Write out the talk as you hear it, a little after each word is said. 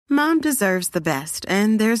Mom deserves the best,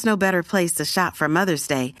 and there's no better place to shop for Mother's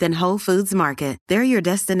Day than Whole Foods Market. They're your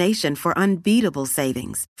destination for unbeatable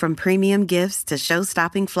savings, from premium gifts to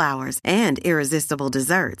show-stopping flowers and irresistible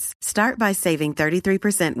desserts. Start by saving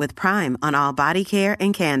 33% with Prime on all body care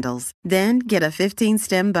and candles. Then get a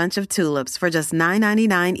 15-stem bunch of tulips for just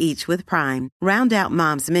 $9.99 each with Prime. Round out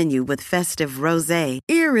Mom's menu with festive rosé,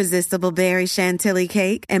 irresistible berry chantilly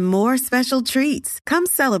cake, and more special treats. Come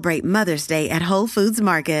celebrate Mother's Day at Whole Foods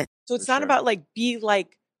Market. So it's not about like be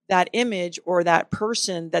like that image or that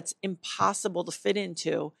person that's impossible to fit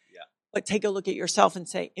into, but take a look at yourself and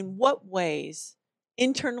say, in what ways,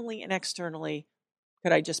 internally and externally,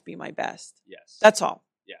 could I just be my best? Yes. That's all.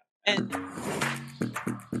 Yeah. And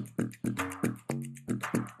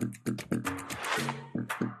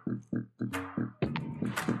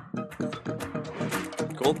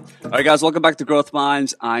Cool. All right, guys, welcome back to Growth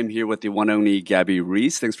Minds. I'm here with the one and only Gabby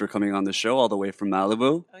Reece. Thanks for coming on the show all the way from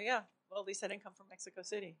Malibu. oh yeah, well at least I didn't come from Mexico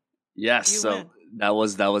City. Yes, You so win. that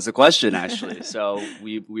was the question actually. So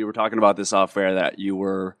we were talking about this off air that you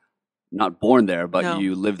were not born there, but No.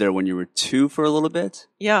 you lived there when you were 2 for a little bit.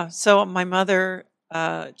 Yeah, so my mother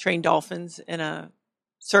trained dolphins in a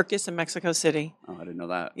circus in Mexico City. Oh, I didn't know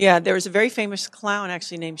that. Yeah, there was a very famous clown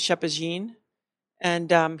actually named Shepagine,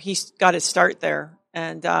 and he got his start there.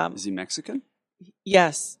 And Is he Mexican?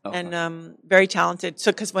 yes, Okay. and very talented. So,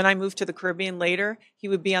 because when I moved to the Caribbean later, he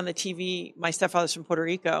would be on the TV. My stepfather's from Puerto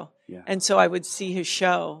Rico, Yeah. and so I would see his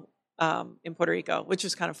show in Puerto Rico, which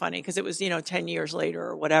was kind of funny because it was 10 years later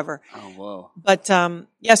or whatever. Oh, whoa. But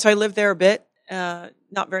yeah, so I lived there a bit,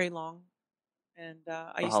 not very long, and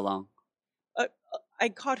For how long? I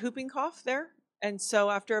caught whooping cough there, and so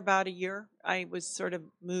after about a year, I was sort of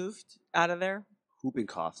moved out of there. Whooping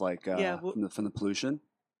cough, like Yeah, from the pollution?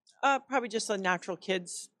 Probably just a natural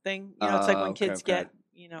kids thing. It's like when Okay, kids okay.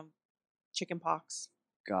 get, chicken pox,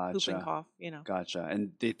 Gotcha. whooping cough, Gotcha.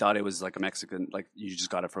 And they thought it was like a Mexican, like you just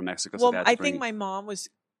got it from Mexico. So Well, they had to I bring think my mom was,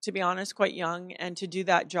 to be honest, quite young, and to do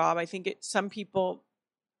that job, I think some people,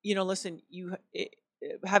 listen,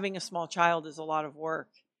 having a small child is a lot of work,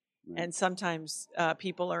 Right. and sometimes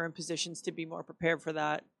people are in positions to be more prepared for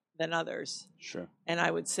that than others. Sure. And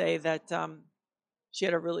I would say that she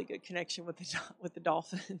had a really good connection with the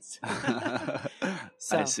dolphins.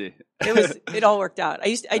 So I see. it all worked out.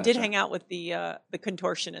 I did Gotcha. hang out with the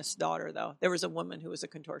contortionist's daughter, though. There was a woman who was a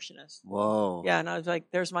contortionist. Whoa. Yeah, and I was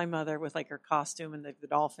like, there's my mother with like her costume and the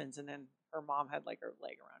dolphins, and then her mom had like her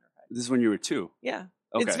leg around her head. This is when you were 2. Yeah.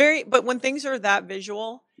 Okay. But when things are that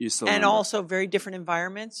visual You still and remember. also very different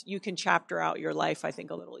environments, you can chapter out your life, I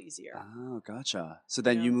think, a little easier. Oh, gotcha. So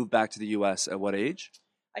then Yeah. you moved back to the U.S. at what age?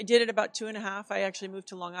 I did it about 2.5. I actually moved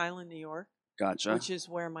to Long Island, New York, Gotcha. which is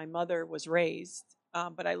where my mother was raised.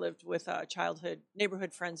 But I lived with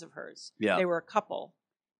neighborhood friends of hers. Yeah. They were a couple.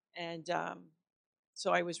 And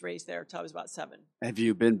so I was raised there until I was about 7. Have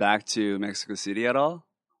you been back to Mexico City at all?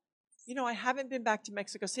 I haven't been back to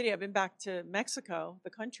Mexico City. I've been back to Mexico, the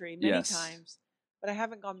country, many Yes. times, but I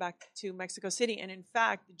haven't gone back to Mexico City. And in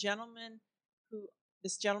fact,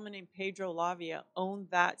 this gentleman named Pedro Lavia owned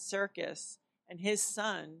that circus, and his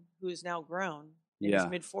son, who is now grown in Yeah. his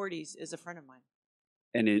mid-40s, is a friend of mine.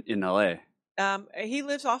 And in L.A.? He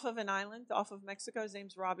lives off of an island off of Mexico. His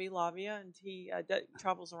name's Robbie Lavia, and he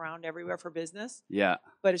travels around everywhere for business. Yeah.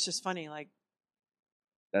 But it's just funny, like,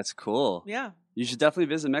 That's cool. yeah. You should definitely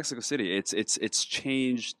visit Mexico City. It's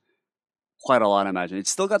changed quite a lot, I imagine. It's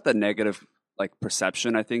still got the negative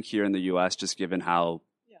perception, I think, here in the U.S., just given how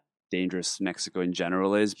Yeah. dangerous Mexico in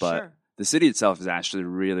general is. But Sure. the city itself is actually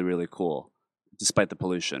really, really cool, despite the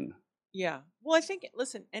pollution. Yeah. Well, I think,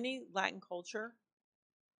 listen, any Latin culture,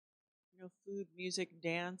 food, music,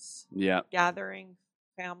 dance, Yeah. gathering,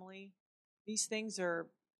 family, these things are,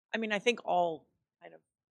 I think all kind of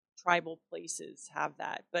tribal places have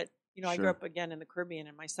that. But, I grew Sure. up again in the Caribbean,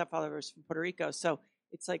 and my stepfather was from Puerto Rico. So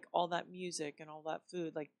it's like all that music and all that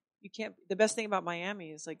food. Like, the best thing about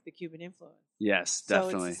Miami is like the Cuban influence. Yes, So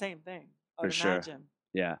definitely. it's the same thing, I For would sure. imagine.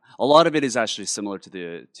 Yeah, a lot of it is actually similar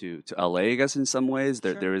to LA, I guess, in some ways.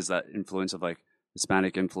 Sure. There is that influence of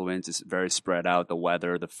Hispanic influence. It's very spread out, the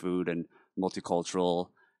weather, the food, and multicultural.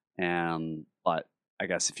 But I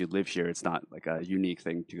guess if you live here, it's not like a unique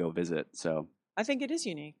thing to go visit. So I think it is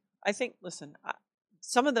unique. I think, listen,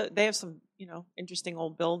 they have some, interesting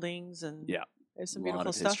old buildings, and yeah, there's some a lot beautiful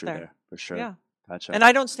of stuff history there. for sure. Yeah. Gotcha. And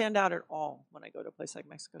I don't stand out at all when I go to a place like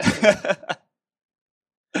Mexico City.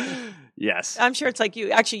 Yes. I'm sure it's like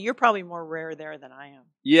you. Actually, you're probably more rare there than I am.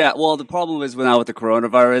 Yeah. Well, the problem is now with the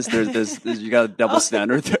coronavirus, there's you got a double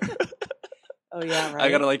standard there. Oh yeah, right.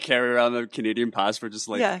 I gotta carry around the Canadian passport, just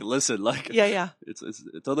Yeah. listen, Yeah. it's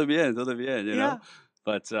todo bien, you know.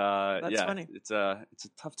 But That's yeah, funny. it's a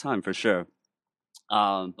tough time for sure.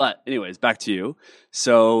 But anyways, back to you.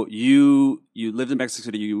 So you lived in Mexico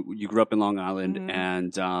City. You grew up in Long Island, Mhm.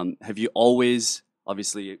 and have you always?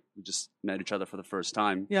 Obviously, we just met each other for the first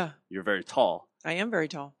time. Yeah. You're very tall. I am very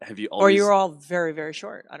tall. Have you Or you always? were all very, very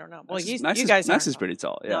short. I don't know. Well, you guys Max aren't is tall. pretty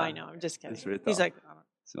tall. Yeah, No, I know. I'm just kidding. he's pretty tall. He's like, I don't know.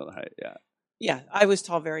 Similar height. Yeah. Yeah, I was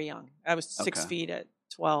tall very young. I was 6 Okay. feet at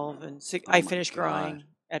 12, and Oh I my finished God. growing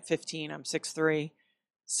at 15. I'm 6'3".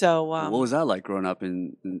 So What was that like growing up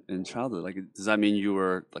in childhood? Like, does that mean you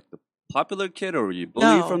were like the popular kid, or were you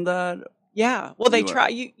bullied from no, that? yeah. Well, they You were. try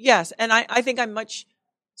you. Yes, and I think I'm much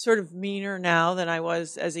sort of meaner now than I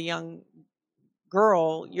was as a young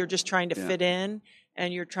girl. You're just trying to Yeah. fit in,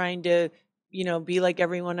 and you're trying to be like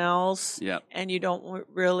everyone else. Yeah. And you don't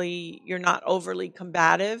really. You're not overly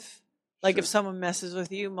combative. Like if Sure. someone messes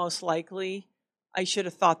with you, most likely, I should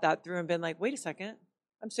have thought that through and been like, wait a second,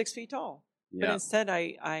 I'm 6 feet tall. But Yeah. instead,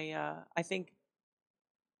 I think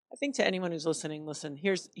to anyone who's listening, listen.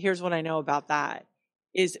 Here's what I know about that: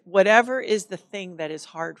 is whatever is the thing that is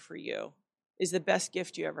hard for you is the best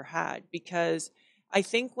gift you ever had. Because I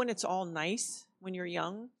think when it's all nice when you're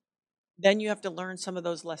young, then you have to learn some of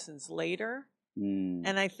those lessons later. Mm.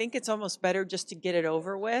 And I think it's almost better just to get it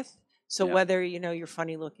over with. So Yeah. whether you're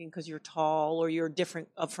funny looking because you're tall, or you're different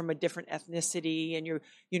from a different ethnicity, and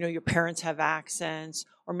your parents have accents,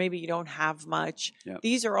 or maybe you don't have much. Yeah.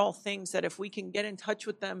 These are all things that if we can get in touch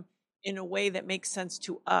with them in a way that makes sense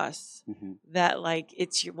to us, Mm-hmm. that like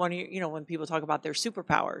it's one of your, when people talk about their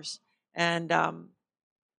superpowers, and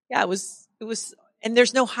yeah, it was, and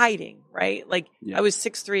there's no hiding, right? Like Yeah. I was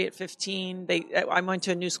 6'3" at 15. I went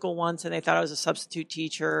to a new school once, and they thought I was a substitute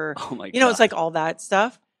teacher. Oh my God. It's like all that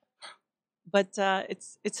stuff. But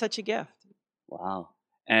it's such a gift. Wow.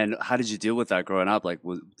 And how did you deal with that growing up? Like,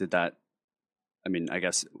 did that? I mean, I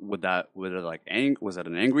guess would it like was it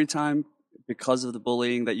an angry time because of the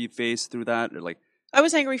bullying that you faced through that, or like? I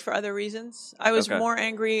was angry for other reasons. I was Okay. more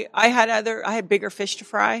angry. I had bigger fish to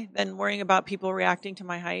fry than worrying about people reacting to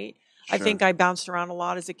my height. Sure. I think I bounced around a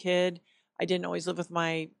lot as a kid. I didn't always live with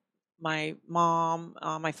my mom.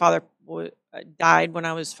 My father died when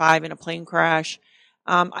I was 5 in a plane crash.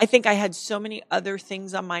 I think I had so many other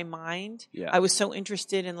things on my mind. Yeah. I was so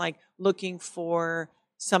interested in like looking for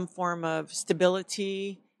some form of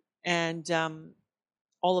stability and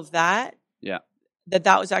all of that. Yeah.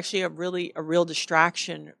 That was actually a real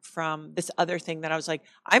distraction from this other thing that I was like,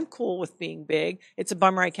 I'm cool with being big. It's a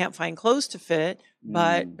bummer I can't find clothes to fit.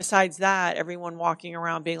 But besides that, everyone walking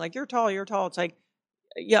around being like, you're tall. It's like,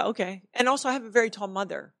 yeah, okay. And also I have a very tall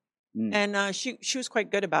mother. And she was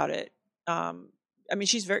quite good about it. I mean,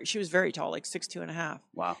 she was very tall, like 6'2.5".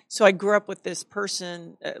 Wow. So I grew up with this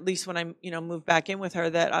person, at least when I, moved back in with her,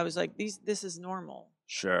 that I was like, this is normal.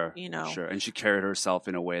 Sure. Sure. And she carried herself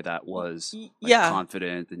in a way that was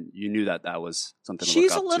confident, and you knew that was something to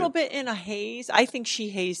She's look up a little to. bit in a haze. I think she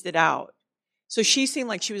hazed it out. So she seemed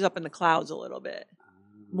like she was up in the clouds a little bit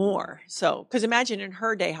more. So, because imagine in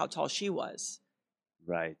her day how tall she was.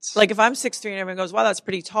 Right. Like if I'm 6'3" and everyone goes, wow, that's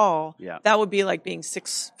pretty tall. Yeah. That would be like being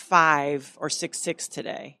 6'5" or 6'6"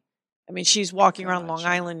 today. I mean, she's walking around Long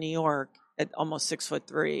Island, New York at almost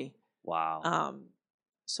 6'3". Wow.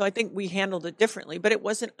 So I think we handled it differently, but it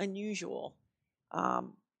wasn't unusual.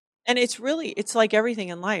 And it's like everything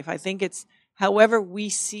in life. I think it's however we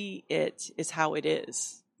see it is how it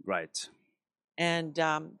is. Right. And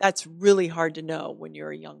that's really hard to know when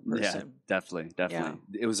you're a young person. Yeah, definitely.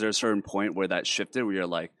 Yeah. Was there a certain point where that shifted, where you're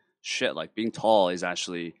like, shit, like being tall is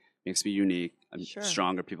actually makes me unique. I'm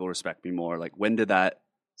stronger. People respect me more. Like, when did that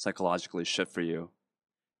psychologically shift for you?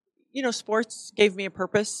 Sports gave me a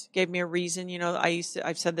purpose, gave me a reason.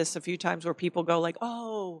 I've said this a few times where people go like,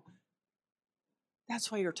 oh, that's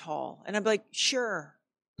why you're tall. And I'm like, sure.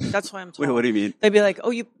 That's why I'm tall. Wait, what do you mean? They'd be like,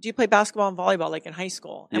 oh, do you play basketball and volleyball like in high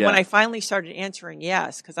school? And when I finally started answering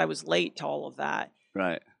yes, because I was late to all of that.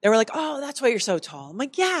 Right. They were like, oh, that's why you're so tall. I'm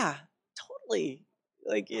like, yeah, totally.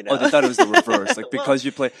 Like, Oh, they thought it was the reverse. Like, because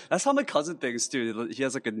you play. That's how my cousin thinks too. He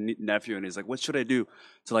has like a nephew, and he's like, what should I do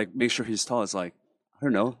to like make sure he's tall? It's like, I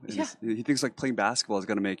don't know. Yeah. He thinks like playing basketball is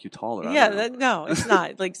going to make you taller. Yeah, no, it's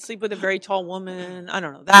not. Like sleep with a very tall woman. I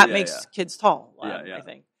don't know. That makes kids tall. I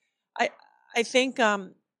think. I think.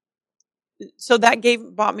 So that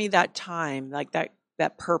bought me that time, like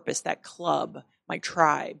that purpose, that club, my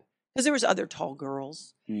tribe, because there was other tall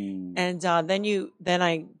girls, and then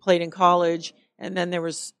I played in college, and then there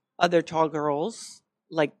was other tall girls.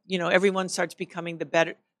 Like everyone starts becoming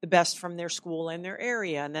the best from their school and their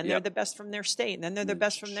area, and then they're the best from their state, and then they're the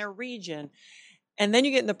best from their region. And then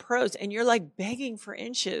you get in the pros and you're like begging for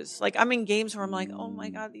inches. Like I'm in games where I'm like, oh my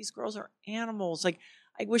God, these girls are animals. Like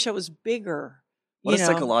I wish I was bigger. What a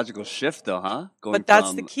psychological shift though, huh? But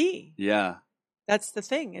that's the key. Yeah. That's the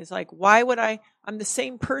thing is like, why would I'm the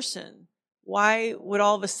same person. Why would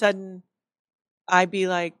all of a sudden I be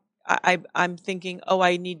like, I'm thinking, oh,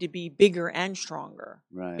 I need to be bigger and stronger.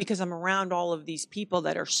 Right. Because I'm around all of these people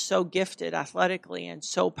that are so gifted athletically and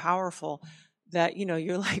so powerful that,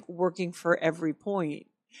 you're like working for every point.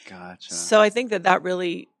 Gotcha. So I think that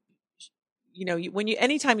really,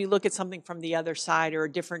 anytime you look at something from the other side or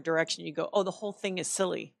a different direction, you go, oh, the whole thing is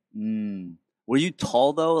silly. Were you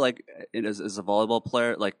tall though? Like as a volleyball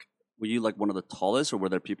player, like were you like one of the tallest, or were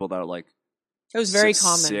there people that are like? It was very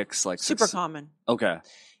common. Super common. Okay.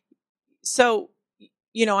 So,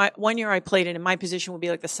 one year I played in my position would be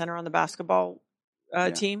like the center on the basketball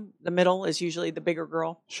team. The middle is usually the bigger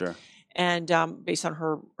girl. Sure. And based on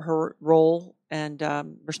her role and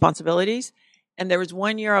responsibilities. And there was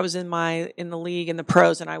one year I was in the league in the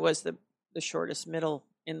pros, and I was the shortest middle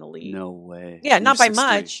in the league. No way. Yeah, not by 6'3".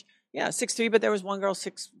 much. Yeah, 6'3", but there was one girl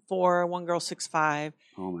 6'4", one girl 6'5".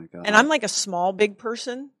 Oh my God. And I'm like a small, big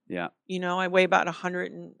person. Yeah. I weigh about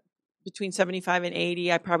 100 and between 75 and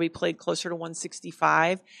 80. I probably played closer to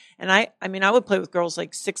 165. And I would play with girls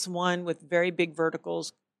like 6'1" with very big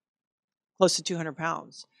verticals, close to 200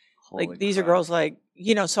 pounds. Holy like these crap. are girls like,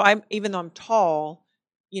 so even though I'm tall,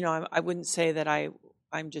 I wouldn't say that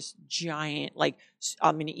I'm just giant, like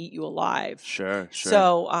I'm going to eat you alive. Sure.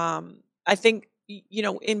 So I think,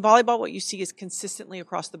 in volleyball, what you see is consistently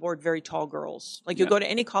across the board, very tall girls. Like you'll go to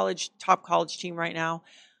any top college team right now,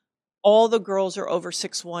 all the girls are over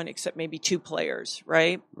 6'1", except maybe two players,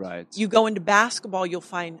 right? Right. You go into basketball, you'll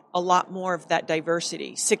find a lot more of that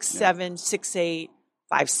diversity, 6'7", 6'8",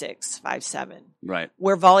 5'6", 5'7". Right.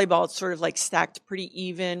 Where volleyball, it's sort of like stacked pretty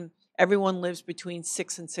even. Everyone lives between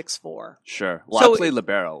 6 and 6'4". Sure. Well, So I played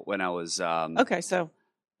libero when I was okay, so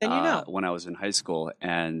then when I was in high school,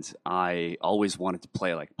 and I always wanted to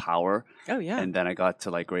play like power. Oh yeah. And then I got to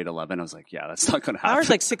like grade 11. I was like, yeah, that's not going to happen. Power's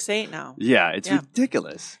like 6'8" now. Yeah, it's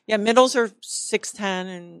ridiculous. Yeah, middles are 6'10",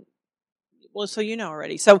 and well, so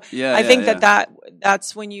already. So Yeah, I think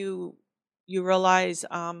that's when you realize,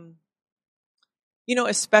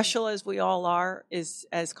 as special as we all are is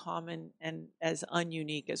as common and as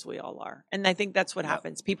ununique as we all are. And I think that's what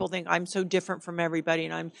happens. People think I'm so different from everybody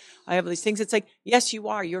and I have these things. It's like, yes, you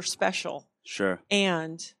are. You're special. Sure.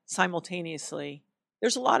 And simultaneously,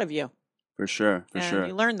 there's a lot of you. For sure. And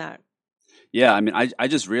you learn that. Yeah, I mean, I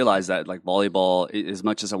just realized that like volleyball, as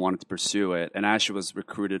much as I wanted to pursue it, and I actually was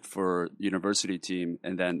recruited for the university team,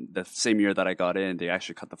 and then the same year that I got in, they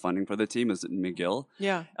actually cut the funding for the team. It was at McGill.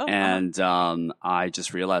 Yeah. Oh, and I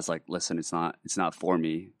just realized like, listen, it's not for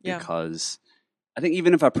me because I think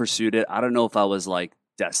even if I pursued it, I don't know if I was like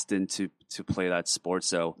destined to play that sport.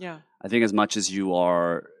 So I think as much as you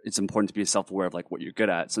are, it's important to be self-aware of like what you're good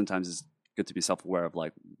at. Sometimes it's good to be self-aware of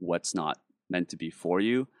like what's not meant to be for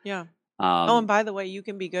you. Yeah. And by the way, you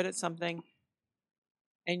can be good at something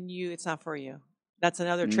and it's not for you. That's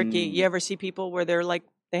another tricky. You ever see people where they're like,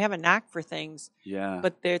 they have a knack for things,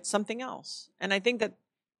 but it's something else. And I think that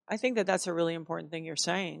that's a really important thing you're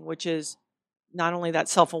saying, which is not only that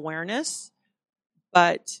self-awareness,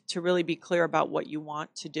 but to really be clear about what you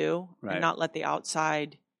want to do and not let the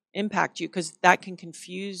outside impact you, because that can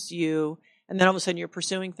confuse you. And then all of a sudden you're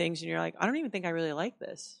pursuing things and you're like, I don't even think I really like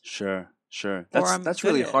this. Sure. That's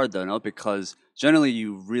really hard though, no? Because generally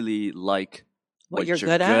you really like what you're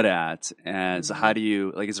good at. And so how do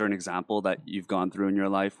you, like, is there an example that you've gone through in your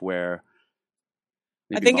life where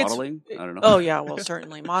maybe I think modeling? I don't know. Oh yeah, well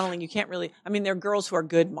certainly. Modeling, you can't really, I mean, there are girls who are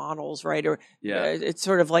good models, right? Or it's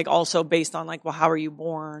sort of like also based on like, well, how are you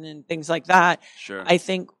born and things like that. Sure. I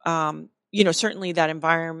think, certainly that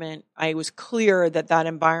environment, I was clear that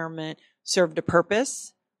environment served a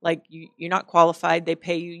purpose. Like you're not qualified. They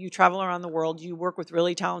pay you. You travel around the world. You work with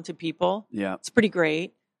really talented people. Yeah. It's pretty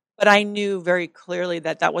great. But I knew very clearly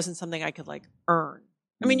that wasn't something I could like earn.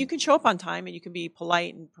 I mean, you can show up on time and you can be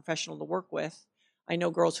polite and professional to work with. I know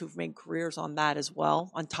girls who've made careers on that as well,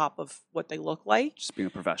 on top of what they look like. Just being a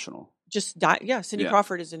professional. Cindy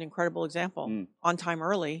Crawford is an incredible example. On time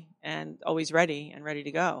early and always ready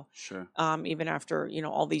to go. Sure. Even after,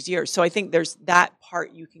 all these years. So I think there's that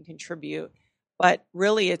part you can contribute. But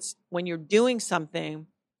really, it's when you're doing something,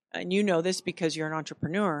 and you know this because you're an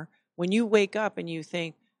entrepreneur, when you wake up and you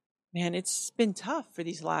think, man, it's been tough for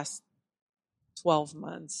these last 12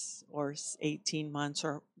 months or 18 months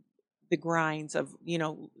or the grinds of,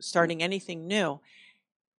 starting anything new.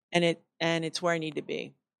 And it's where I need to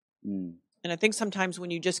be. And I think sometimes when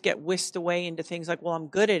you just get whisked away into things like, well, I'm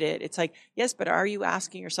good at it. It's like, yes, but are you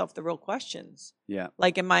asking yourself the real questions? Yeah.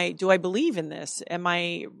 Like, do I believe in this? Am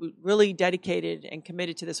I really dedicated and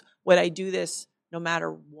committed to this? Would I do this no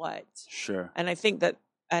matter what? Sure. And I think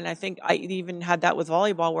I even had that with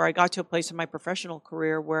volleyball, where I got to a place in my professional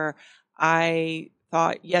career where I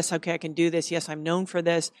thought, yes, okay, I can do this. Yes, I'm known for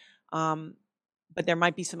this. But there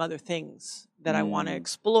might be some other things that I want to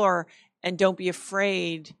explore, and don't be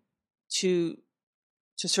afraid to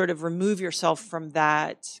sort of remove yourself from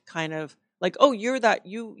that kind of like, oh, you're that,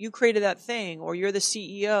 you created that thing, or you're the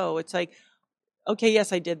CEO. It's like, okay,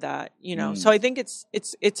 yes, I did that, So I think it's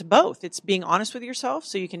both. It's being honest with yourself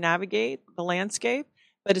so you can navigate the landscape,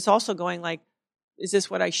 but it's also going like, is this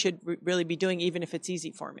what I should really be doing, even if it's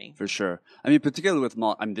easy for me? For sure. I mean, particularly with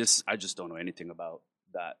I just don't know anything about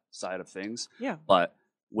that side of things. Yeah. But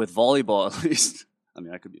with volleyball, at least, I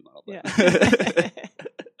mean, I could be a model. Yeah.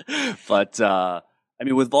 But I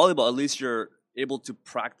mean, with volleyball, at least you're able to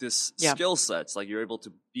practice Yeah. skill sets. Like you're able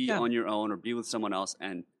to be on your own or be with someone else,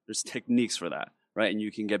 and there's techniques for that, right? And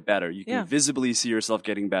you can get better. You can visibly see yourself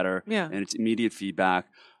getting better, and it's immediate feedback.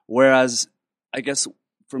 Whereas, I guess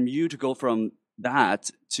from you to go from that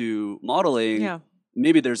to modeling,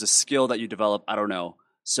 maybe there's a skill that you develop. I don't know.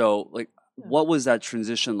 So, like, what was that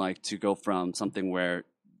transition like to go from something where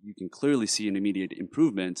you can clearly see an immediate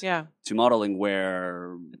improvement to modeling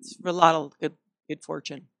where it's a lot of good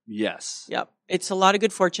fortune. Yes. Yep. It's a lot of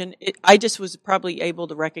good fortune. I just was probably able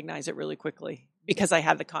to recognize it really quickly because I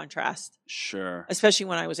had the contrast. Sure. Especially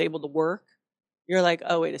when I was able to work. You're like,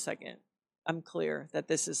 oh, wait a second. I'm clear that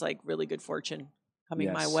this is like really good fortune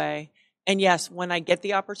coming my way. And yes, when I get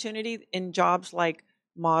the opportunity in jobs like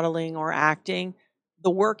modeling or acting, the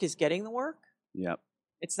work is getting the work. Yep.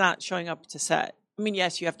 It's not showing up to set. I mean,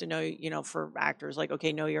 yes, you have to know, for actors, like,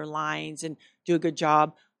 okay, know your lines and do a good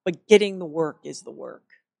job, but getting the work is the work.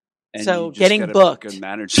 And so you just getting gotta booked. be a good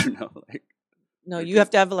manager, No, you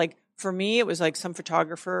have to have like, for me, it was like some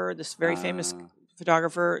photographer, this very famous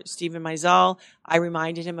photographer, Stephen Meisel. I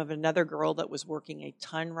reminded him of another girl that was working a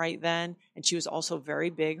ton right then, and she was also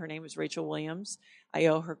very big. Her name was Rachel Williams. I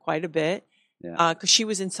owe her quite a bit because she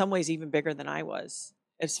was in some ways even bigger than I was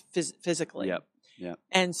as physically. Yep. Yeah.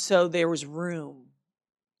 And so there was room.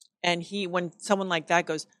 And when someone like that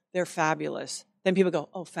goes, they're fabulous, then people go,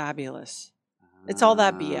 oh, fabulous. It's all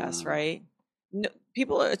that BS, right? No,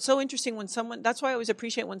 it's so interesting when someone, that's why I always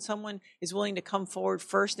appreciate when someone is willing to come forward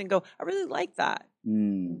first and go, I really like that.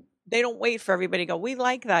 They don't wait for everybody to go, we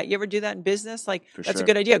like that. You ever do that in business? Like, that's a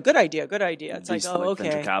good idea. Good idea. Good idea. It's like, oh, okay.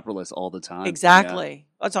 Venture capitalists all the time. Exactly.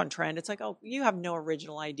 That's on trend. It's like, oh, you have no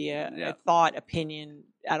original idea, thought, opinion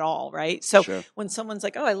at all, right? So when someone's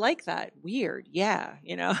like, oh, I like that. Weird. Yeah.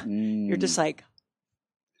 You're just like.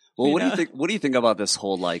 Well, what do you think about this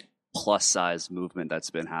whole like plus size movement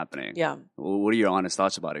that's been happening? Yeah. What are your honest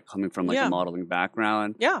thoughts about it, coming from like a modeling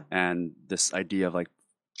background? Yeah. And this idea of like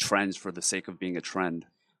trends for the sake of being a trend.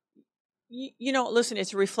 Listen,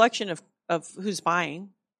 it's a reflection of who's buying,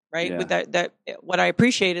 right? Yeah. With that what I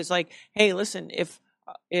appreciate is like, hey, listen,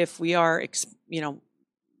 if we are,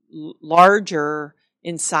 larger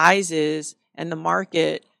in sizes and the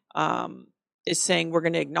market is saying we're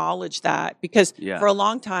going to acknowledge that, because for a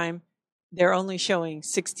long time they're only showing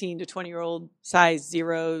 16 to 20-year-old size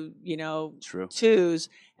 0, twos,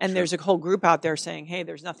 and there's a whole group out there saying, hey,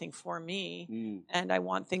 there's nothing for me, and I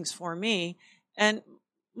want things for me. And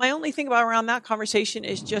my only thing around that conversation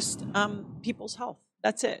is just people's health.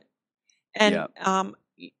 That's it. And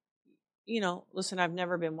listen, I've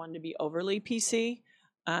never been one to be overly PC,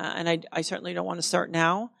 and I certainly don't want to start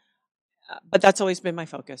now. But that's always been my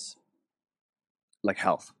focus. Like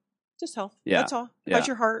health. Just health. Yeah. That's all. Yeah. How's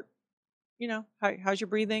your heart? How's your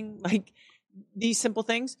breathing? Like these simple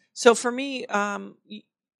things. So for me, on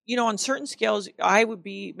certain scales, I would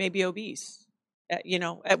be maybe obese, at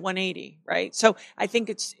 180, right? So I think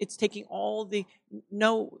it's taking all the,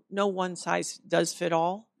 no one size does fit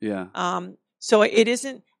all. Yeah. So it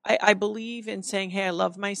isn't, I believe in saying, hey, I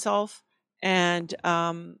love myself, and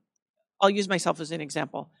I'll use myself as an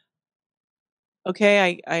example.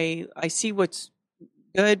 Okay, I see what's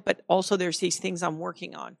good, but also there's these things I'm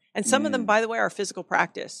working on. And some of them, by the way, are physical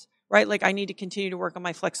practice, right? Like I need to continue to work on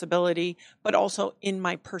my flexibility, but also in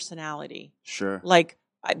my personality. Sure. Like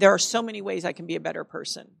there are so many ways I can be a better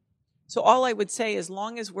person. So all I would say, as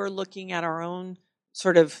long as we're looking at our own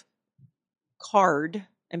sort of card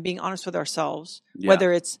and being honest with ourselves,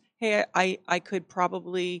 whether it's, hey, I could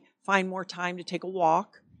probably find more time to take a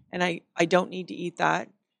walk, and I don't need to eat that.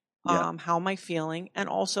 How am I feeling? And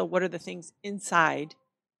also, what are the things inside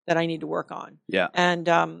that I need to work on? Yeah. And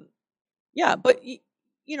but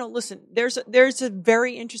listen, there's a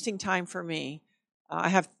very interesting time for me. I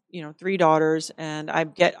have, 3 daughters, and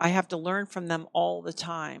I have to learn from them all the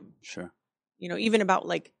time. Sure. Even about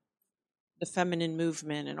like the feminine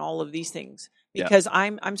movement and all of these things, Yeah. because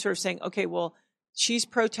I'm sort of saying, okay, well, she's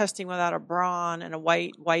protesting without a bra on and a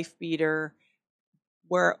white wife beater,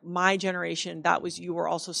 where my generation, you were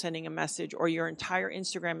also sending a message, or your entire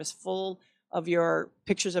Instagram is full of your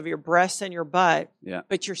pictures of your breasts and your butt, Yeah.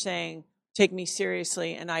 but you're saying, take me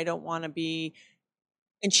seriously, and I don't want to be.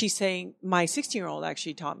 And she's saying, my 16-year-old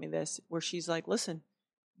actually taught me this, where she's like, listen,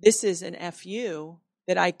 this is an FU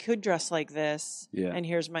that I could dress like this. Yeah. And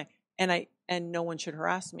here's and no one should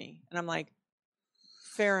harass me. And I'm like,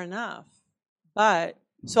 fair enough. But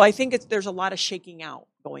so I think there's a lot of shaking out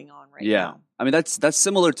going on right now. I mean, that's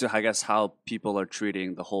similar to, I guess, how people are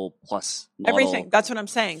treating the whole plus model. Everything. That's what I'm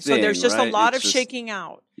saying. So there's just a lot of shaking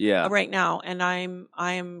out right now. And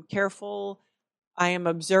I'm careful. I am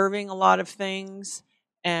observing a lot of things,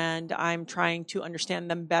 and I'm trying to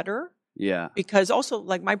understand them better. Yeah. Because also,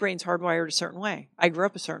 like, my brain's hardwired a certain way. I grew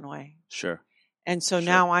up a certain way. Sure. And so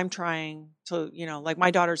now I'm trying to, like,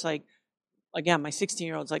 my daughter's like, again, my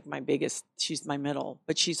 16-year-old's like my biggest, she's my middle,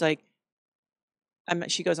 but she's like,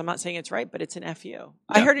 she goes, I'm not saying it's right, but it's an FU. Yeah.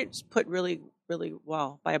 I heard it's put really, really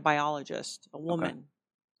well by a biologist, a woman. Okay.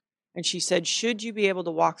 And she said, should you be able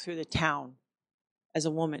to walk through the town as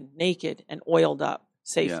a woman, naked and oiled up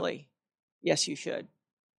safely? Yeah. Yes, you should.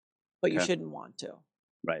 But you shouldn't want to.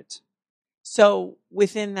 Right. So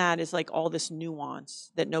within that is like all this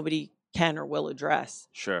nuance that nobody can or will address.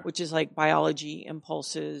 Sure. Which is like biology,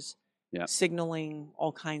 impulses, signaling,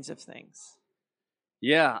 all kinds of things.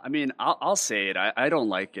 Yeah, I mean, I'll say it. I don't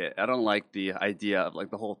like it. I don't like the idea of like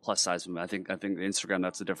the whole plus size movement. I think Instagram,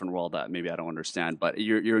 that's a different world that maybe I don't understand. But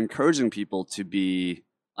you're encouraging people to be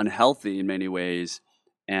unhealthy in many ways,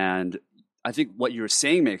 and I think what you're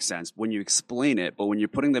saying makes sense when you explain it. But when you're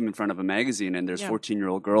putting them in front of a magazine and there's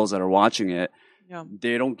 14-year-old girls that are watching it,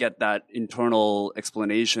 they don't get that internal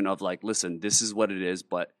explanation of like, listen, this is what it is,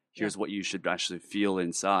 but here's what you should actually feel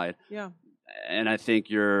inside. Yeah. And I think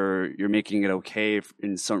you're making it okay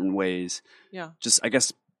in certain ways. Yeah. Just, I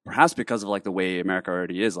guess, perhaps because of like the way America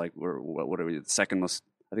already is. Like, what are we, the second most?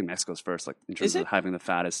 I think Mexico's first, like in terms of having the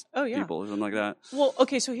fattest people or something like that. Well,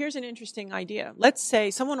 okay. So here's an interesting idea. Let's say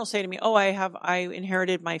someone will say to me, "Oh, I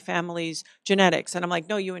inherited my family's genetics," and I'm like,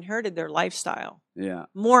 "No, you inherited their lifestyle." Yeah.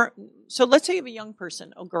 More. So let's say you have a young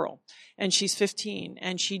person, a girl, and she's 15,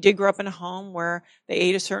 and she did grow up in a home where they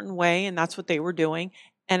ate a certain way, and that's what they were doing.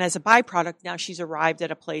 And as a byproduct, now she's arrived at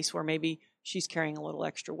a place where maybe she's carrying a little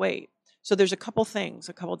extra weight. So there's a couple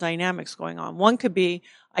dynamics going on. One could be,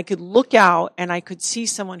 I could look out and I could see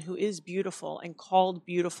someone who is beautiful and called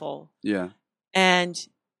beautiful. Yeah. And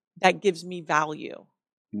that gives me value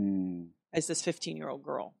as this 15-year-old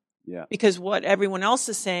girl. Yeah. Because what everyone else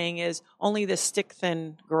is saying is only this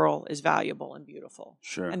stick-thin girl is valuable and beautiful.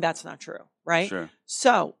 Sure. And that's not true, right? Sure.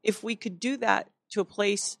 So if we could do that to a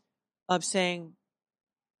place of saying,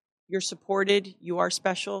 you're supported, you are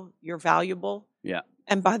special, you're valuable. Yeah.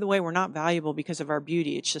 And by the way, we're not valuable because of our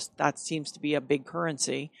beauty. It's just that seems to be a big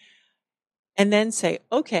currency. And then say,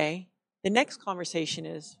 okay, the next conversation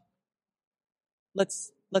is,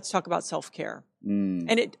 let's talk about self-care.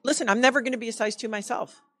 And listen, I'm never going to be a size 2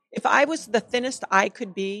 myself. If I was the thinnest I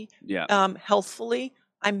could be, healthfully,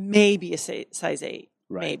 I may be a size 8,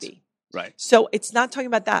 maybe. Right. So it's not talking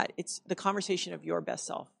about that. It's the conversation of your best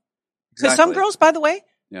self. Because some girls, by the way,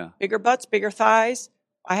 bigger butts, bigger thighs.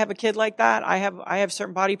 I have a kid like that. I have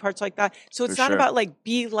certain body parts like that. So it's not about like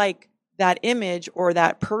be like that image or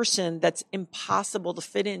that person that's impossible to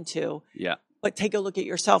fit into. Yeah. But take a look at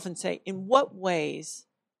yourself and say, in what ways,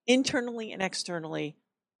 internally and externally,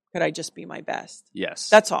 could I just be my best? Yes.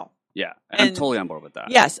 That's all. Yeah. And I'm totally on board with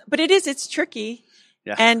that. Yes. But it's tricky.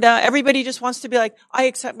 Yeah. And everybody just wants to be like, I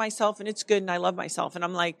accept myself and it's good and I love myself. And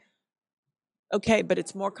I'm like, okay, but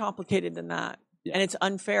it's more complicated than that. Yeah. And it's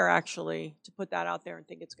unfair, actually, to put that out there and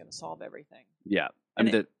think it's going to solve everything. Yeah.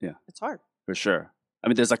 It's hard. For sure. I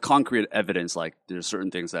mean, there's like concrete evidence, like there's certain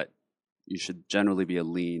things that you should generally be a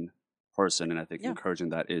lean person. And I think encouraging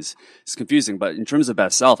that is confusing. But in terms of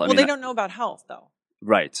best self, I mean, they don't know about health, though.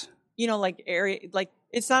 Right. Like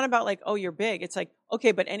it's not about like, oh, you're big. It's like,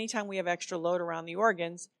 okay, but anytime we have extra load around the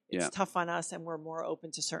organs, it's tough on us and we're more open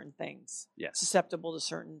to certain things. Yes. Susceptible to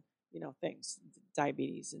certain, things,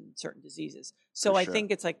 diabetes and certain diseases. So I think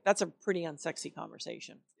it's like, that's a pretty unsexy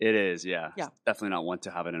conversation. It is, yeah. Yeah. It's definitely not one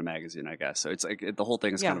to have in a magazine, I guess. So it's like the whole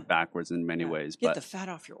thing is kind of backwards in many ways. Get the fat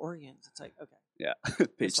off your organs. It's like, okay. Yeah.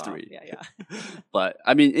 Page 3. Yeah. But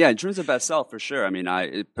I mean, in terms of best self, for sure. I mean,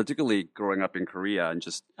 particularly growing up in Korea and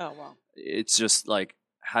just, it's just like,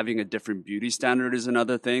 having a different beauty standard is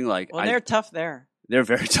another thing. Like, well, they're tough there. They're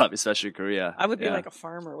very tough, especially in Korea. I would be like a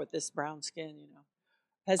farmer with this brown skin,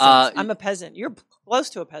 Peasants. I'm a peasant. You're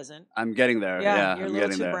close to a peasant. I'm getting there. Yeah, you're I'm a little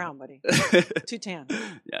getting too there. brown, buddy. Too tan.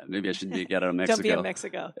 Yeah, maybe I shouldn't get out of Mexico. Don't be in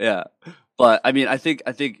Mexico. Yeah, but I mean, I think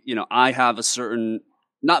I have a certain,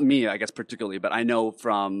 not me, I guess particularly, but I know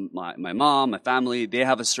from my mom, my family, they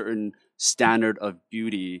have a certain standard of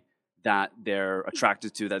beauty that they're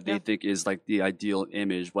attracted to, that they think is like the ideal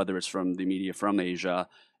image, whether it's from the media from Asia,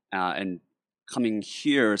 and coming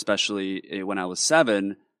here, especially when I was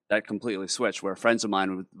 7. That completely switched, where friends of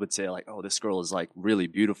mine would say like, oh, this girl is like really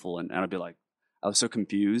beautiful. And I'd be like, I was so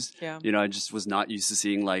confused. Yeah. I just was not used to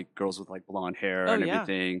seeing like girls with like blonde hair and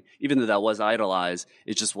everything. Even though that was idolized,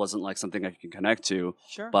 it just wasn't like something I can connect to.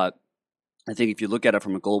 Sure. But I think if you look at it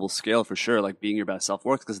from a global scale, for sure, like being your best self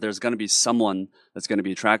works, because there's going to be someone that's going to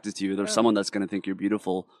be attracted to you. There's someone that's going to think you're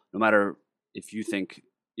beautiful, no matter if you think,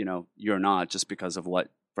 you're not, just because of what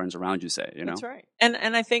friends around you say, That's right. And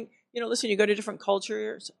I think, listen, you go to different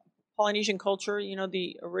cultures, Polynesian culture,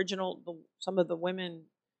 the original, some of the women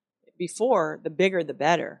before, the bigger the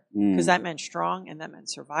better, because that meant strong and that meant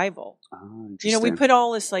survival. We put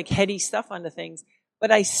all this like heady stuff onto things, but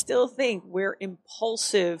I still think we're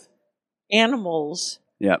impulsive animals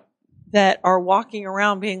that are walking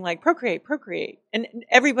around being like, procreate. And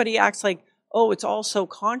everybody acts like, oh, it's all so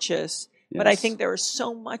conscious. Yes. But I think there is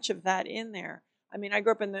so much of that in there. I mean, I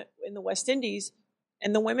grew up in the West Indies,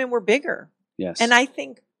 and the women were bigger. Yes. And I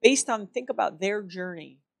think think about their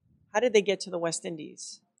journey. How did they get to the West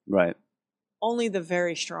Indies? Right. Only the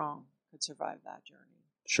very strong could survive that journey.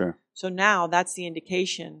 Sure. So now that's the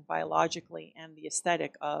indication biologically and the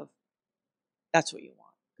aesthetic of that's what you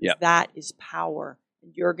want. Yeah. That is power.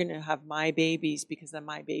 And you're going to have my babies because then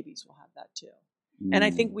my babies will have that too. And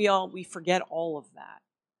I think we forget all of that.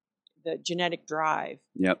 The genetic drive.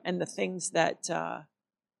 Yep. And the things that,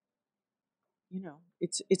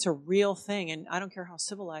 it's a real thing. And I don't care how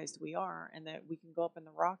civilized we are and that we can go up in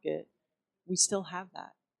the rocket. We still have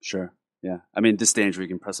that. Sure. Yeah. I mean, this day and age, we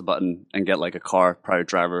can press a button and get like a car, private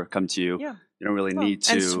driver come to you. Yeah. You don't really need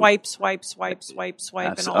to. And swipe,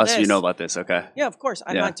 and all this. You know about this, okay. Yeah, of course.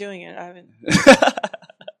 I'm not doing it. I haven't.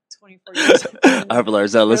 24 years. I hope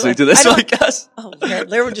Larry's not listening to this podcast. Oh,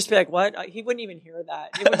 Larry would just be like, what? He wouldn't even hear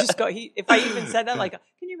that. He would just go, if I even said that, like,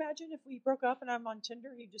 can you imagine if we broke up and I'm on Tinder?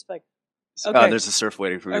 He'd just be like, okay. There's a surf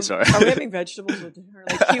waiting for me, sorry. Are we having vegetables with dinner?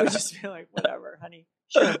 Like, he would just be like, whatever, honey.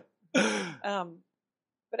 Sure.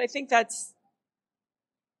 But I think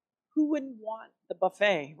who wouldn't want the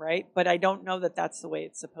buffet, right? But I don't know that that's the way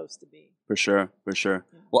it's supposed to be. For sure. Yeah.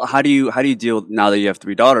 Well, how do you deal now that you have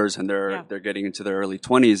 3 daughters and they're getting into their early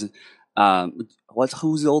 20s?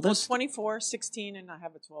 Who's the oldest? Well, 24, 16, and I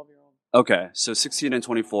have a 12-year-old. Okay, so 16 and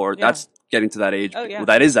 24. Yeah. That's getting to that age. Oh, yeah. Well,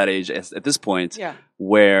 that is that age at this point. Yeah.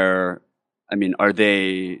 Where, I mean,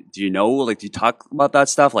 do you talk about that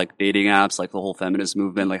stuff, like dating apps, like the whole feminist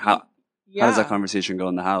movement? Like how does that conversation go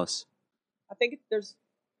in the house? I think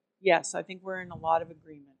I think we're in a lot of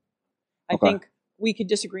agreement. I think we could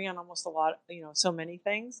disagree on almost a lot, so many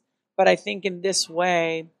things. But I think in this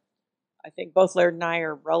way, I think both Laird and I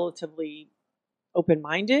are relatively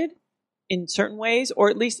open-minded in certain ways, or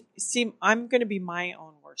at least I'm going to be my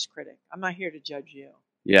own worst critic. I'm not here to judge you.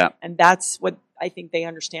 Yeah. And that's what I think they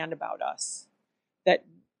understand about us. That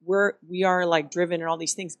we are like driven and all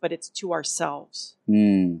these things, but it's to ourselves.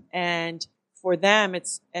 And for them,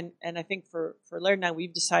 and I think for Laird and I,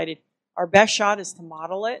 we've decided our best shot is to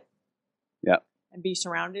model it. Yeah. And be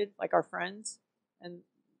surrounded like our friends. And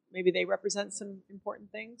maybe they represent some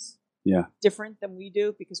important things. Yeah. Different than we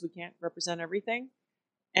do because we can't represent everything.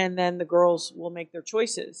 And then the girls will make their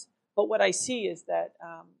choices. But what I see is that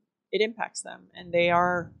it impacts them. And they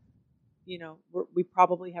are, we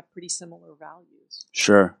probably have pretty similar values.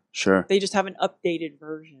 Sure. They just have an updated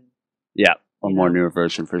version. Yeah. A more newer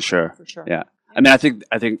version for sure. For sure. Yeah. I mean, I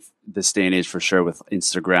think this day and age for sure with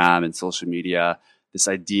Instagram and social media, this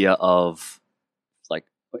idea of like,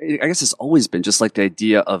 I guess it's always been just like the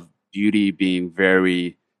idea of beauty being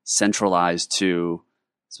very centralized to,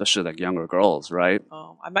 especially like younger girls, right?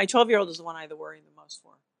 Oh, my 12-year-old is the one I worry the most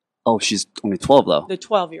for. Oh, she's only 12 though. The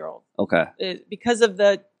 12-year-old. Okay. Because of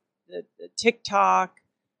the TikTok,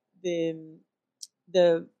 the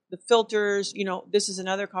filters, this is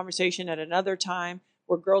another conversation at another time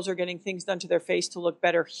where girls are getting things done to their face to look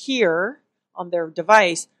better here on their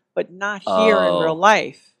device, but not here in real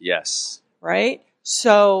life. Yes. Right?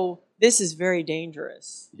 So this is very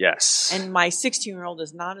dangerous. Yes. And my 16-year-old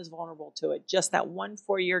is not as vulnerable to it. Just that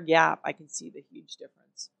 4-year gap, I can see the huge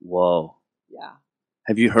difference. Whoa. Yeah.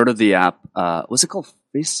 Have you heard of the app? What's it called?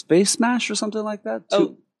 Face Smash or something like that?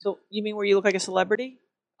 Oh, so you mean where you look like a celebrity?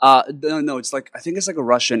 No, it's like, I think it's like a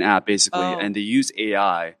Russian app basically, Oh. and they use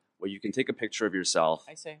AI where you can take a picture of yourself.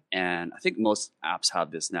 I see. And I think most apps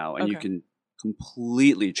have this now, and you Okay. can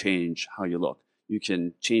completely change how you look. You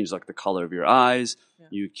can change like the color of your eyes. Yeah.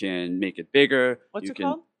 You can make it bigger. What's you it can,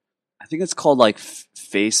 called? I think it's called like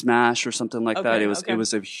Face Mash or something like that. Okay, It okay.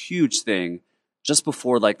 was a huge thing just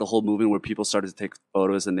before like the whole movement where people started to take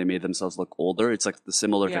photos and they made themselves look older. It's like the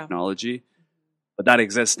similar Yeah. technology, but that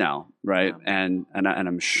exists now, right? Yeah. And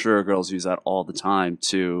I'm sure girls use that all the time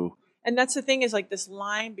too. And that's the thing is like this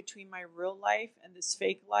line between my real life and this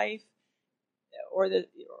fake life, or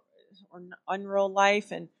unreal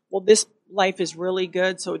life, and well, this life is really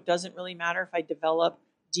good, so it doesn't really matter if I develop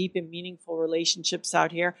deep and meaningful relationships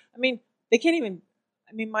out here. I mean, they can't even.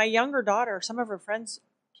 I mean, my younger daughter, some of her friends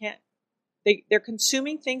can't. They're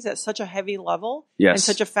consuming things at such a heavy level Yes. and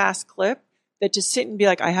such a fast clip that to sit and be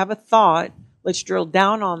like, I have a thought. Let's drill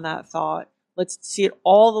down on that thought. Let's see it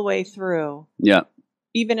all the way through. Yeah.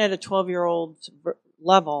 Even at a 12-year-old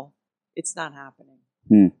level, it's not happening.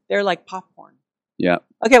 They're like popcorn. Yeah.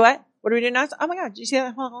 Okay, what? What do we do next? Oh my God, did you see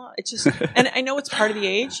that? It's just, and I know it's part of the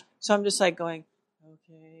age, so I'm just like going,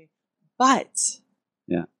 okay. But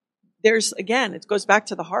yeah, there's, again, it goes back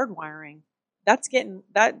to the hardwiring.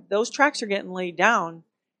 Those tracks are getting laid down,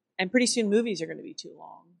 and pretty soon movies are going to be too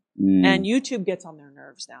long. And YouTube gets on their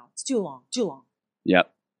nerves now. It's too long.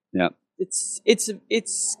 Yep. Yep.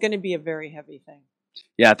 It's going to be a very heavy thing.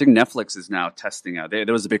 Yeah, I think Netflix is now testing out. There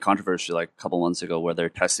was a big controversy like a couple months ago where they're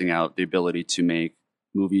testing out the ability to make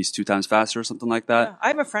movies 2 times faster or something like that. Yeah. I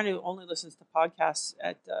have a friend who only listens to podcasts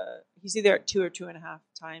at he's either at 2 or 2.5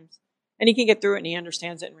 times, and he can get through it and he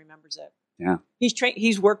understands it and remembers it. Yeah,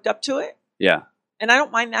 he's worked up to it. Yeah, and I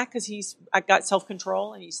don't mind that because I got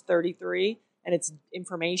self-control and he's 33 and it's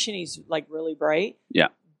information. He's like really bright. Yeah,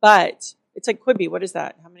 but it's like Quibi. What is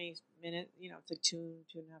that? How many minutes? It's like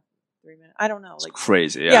 2.5, 3 minutes. I don't know. Like it's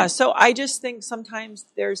crazy. Yeah. So I just think sometimes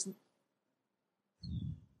there's,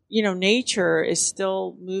 nature is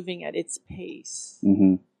still moving at its pace.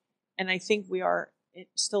 Mm-hmm. And I think we are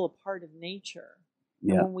still a part of nature.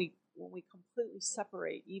 Yeah. And when we completely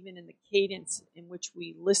separate, even in the cadence in which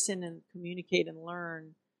we listen and communicate and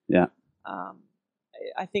learn, yeah,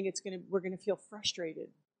 I think we're gonna feel frustrated.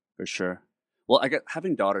 For sure. Well,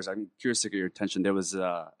 having daughters, I'm curious to get your attention. There was,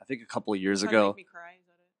 I think, a couple of years ago. Make me cry? Is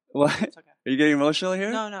that it? What? It's okay. Are you getting emotional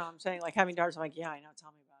here? No. I'm saying like having daughters. I'm like, yeah, I know.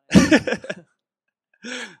 Tell me about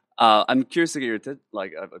it. I'm curious to get your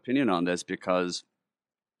opinion on this because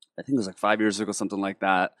I think it was like 5 years ago, something like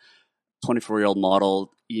that. 24-year-old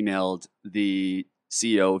model emailed the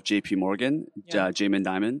CEO of JP Morgan, Jamie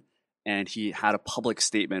Dimon, and he had a public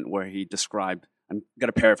statement where he described, I'm going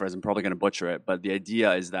to paraphrase, I'm probably going to butcher it, but the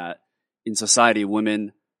idea is that in society,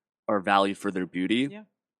 women are valued for their beauty. Yeah.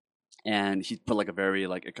 And he put like a very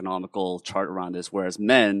economical chart around this, whereas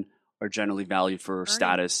men are generally valued for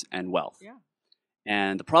status and wealth. Yeah.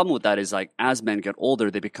 And the problem with that is as men get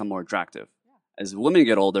older, they become more attractive. Yeah. As women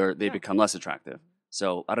get older, they become less attractive.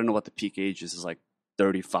 So I don't know what the peak age is like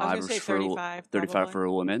 35 for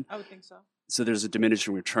a woman. I would think so. So there's a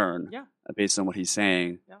diminishing return based on what he's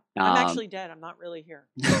saying. Yeah. I'm actually dead. I'm not really here.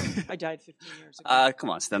 I died 15 years ago. Come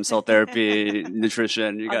on, stem cell therapy,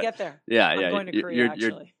 nutrition. I'll get there. Yeah, I'm going to Korea,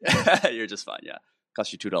 actually. You're just fine, yeah.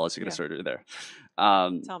 Cost you $2 to get a surgery there.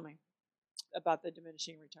 Tell me about the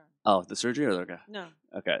diminishing return. Oh, the surgery or okay? No.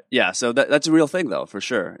 Okay. Yeah, so that's a real thing though, for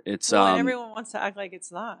sure. It's and everyone wants to act like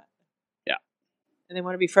it's not. Yeah. And they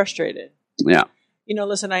want to be frustrated. Yeah.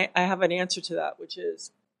 Listen, I have an answer to that, which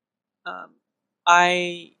is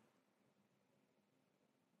I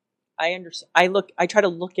try to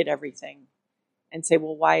look at everything and say,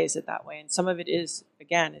 well, why is it that way? And some of it is,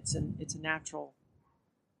 again, it's a natural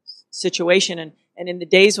situation. And in the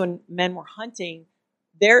days when men were hunting,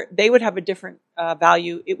 they would have a different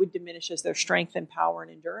value. It would diminish as their strength and power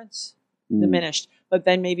and endurance diminished. But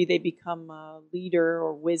then maybe they become a leader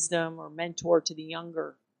or wisdom or mentor to the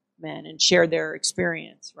younger men and share their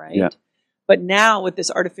experience, right? Yeah. But now with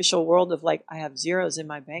this artificial world of I have zeros in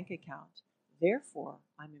my bank account, therefore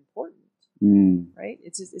I'm important, right?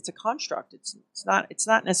 It's a construct. It's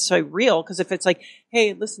not necessarily real, because if it's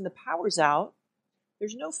hey, listen, the power's out,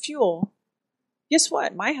 there's no fuel. Guess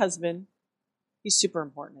what? My husband, he's super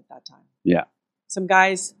important at that time. Yeah. Some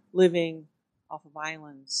guys living off of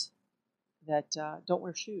islands that don't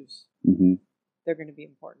wear shoes, they're going to be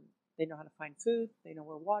important. They know how to find food. They know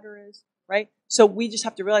where water is, right? So we just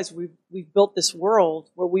have to realize we've built this world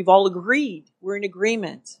where we've all agreed. We're in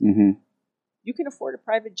agreement. Mm-hmm. You can afford a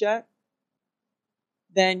private jet.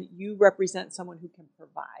 then you represent someone who can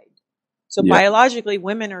provide. So biologically,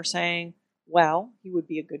 women are saying, well, he would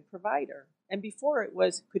be a good provider. And before it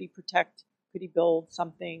was, could he protect? Could he build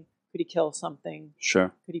something? Could he kill something?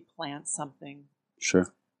 Sure. Could he plant something?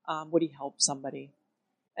 Sure. Would he help somebody?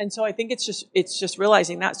 And so I think it's just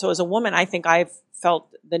realizing that. So as a woman, I think I've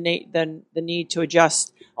felt the need to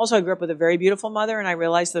adjust. Also, I grew up with a very beautiful mother, and I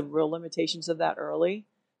realized the real limitations of that early.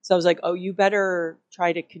 So I was like, oh, you better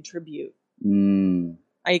try to contribute.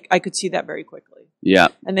 I could see that very quickly. Yeah.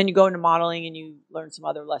 And then you go into modeling and you learn some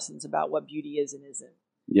other lessons about what beauty is and isn't.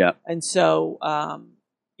 Yeah. And so,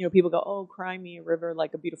 people go, oh, cry me a river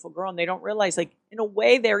like a beautiful girl. And they don't realize, like, in a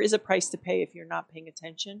way, there is a price to pay if you're not paying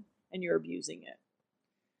attention and you're abusing it.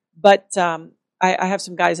 But I have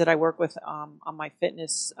some guys that I work with on my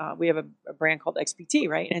fitness. We have a brand called XPT,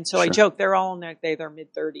 right? And so I joke, they're all in their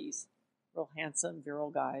mid-30s, real handsome, virile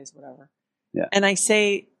guys, whatever. Yeah. And I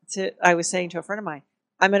was saying to a friend of mine,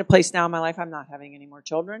 I'm in a place now in my life, I'm not having any more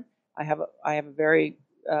children. I have a very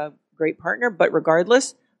great partner, but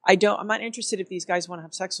regardless, I'm not interested if these guys want to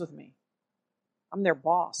have sex with me. I'm their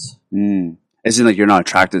boss. It's like you're not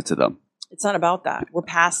attracted to them. It's not about that. We're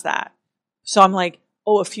past that. So I'm like,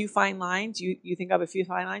 oh, a few fine lines? You think I have a few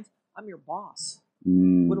fine lines? I'm your boss.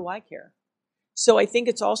 What do I care? So I think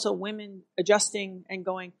it's also women adjusting and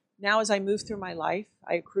going, now as I move through my life,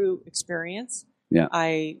 I accrue experience. Yeah.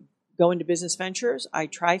 I go into business ventures. I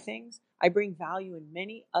try things. I bring value in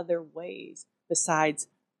many other ways besides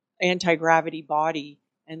anti-gravity body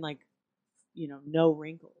and no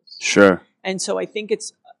wrinkles. Sure. And so I think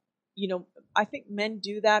it's, I think men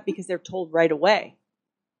do that because they're told right away.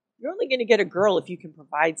 You're only going to get a girl if you can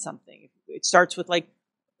provide something. It starts with a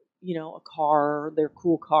car, their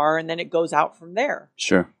cool car, and then it goes out from there.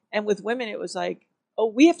 Sure. And with women, it was like, oh,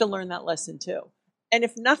 we have to learn that lesson too. And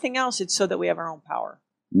if nothing else, it's so that we have our own power,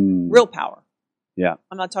 real power. Yeah.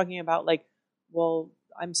 I'm not talking about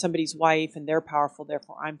I'm somebody's wife and they're powerful,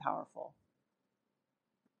 therefore I'm powerful.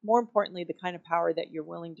 More importantly, the kind of power that you're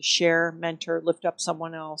willing to share, mentor, lift up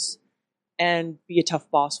someone else, and be a tough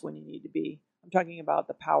boss when you need to be. I'm talking about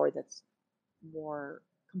the power that's more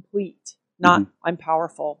complete. Not I'm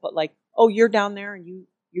powerful, but oh, you're down there and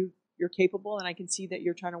you're capable, and I can see that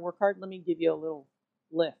you're trying to work hard. Let me give you a little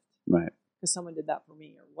lift. Right. Because someone did that for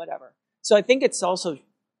me or whatever. So I think it's also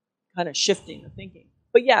kind of shifting the thinking.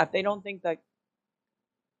 But yeah, if they don't think that,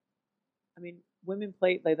 women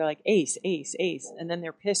play, they're like ace, ace, ace. And then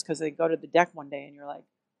they're pissed because they go to the deck one day and you're like,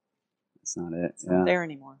 it's not it. It's not there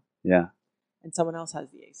anymore. Yeah. And someone else has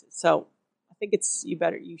the aces. So I think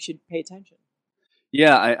you should pay attention.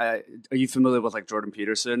 Yeah. Are you familiar with Jordan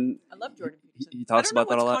Peterson? I love Jordan Peterson. He talks about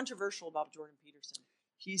that a lot. What's controversial about Jordan Peterson?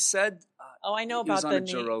 He said, I know about he was on a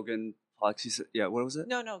Joe Rogan podcast. He said, yeah, what was it?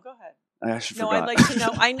 No, go ahead. I actually No, forgot. I'd like to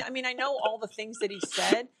know. I know all the things that he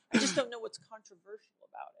said. I just don't know what's controversial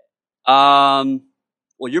about it.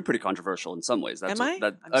 Well, you're pretty controversial in some ways. Am I?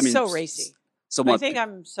 I'm so racy. Somewhat. I think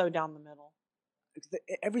I'm so down the middle.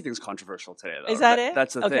 Everything's controversial today, though. Is that it?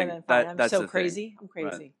 That's the okay, thing. Then fine. That's so crazy. I'm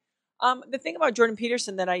crazy. Right. The thing about Jordan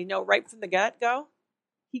Peterson that I know right from the get-go,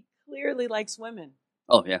 he clearly likes women.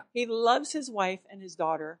 Oh, yeah. He loves his wife and his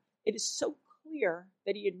daughter. It is so clear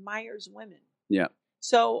that he admires women. Yeah.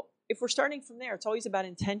 So if we're starting from there, it's always about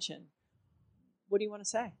intention. What do you want to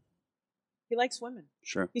say? He likes women.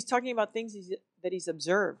 Sure. He's talking about things that he's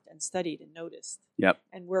observed and studied and noticed. Yep.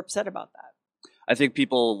 And we're upset about that. I think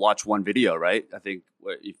people watch one video, right? I think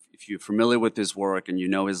if you're familiar with his work and you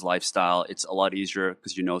know his lifestyle, it's a lot easier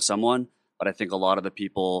because you know someone. But I think a lot of the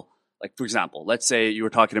people, for example, let's say you were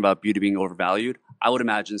talking about beauty being overvalued. I would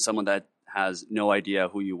imagine someone that has no idea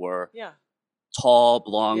who you were, tall,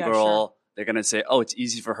 blonde girl, sure. They're going to say, oh, it's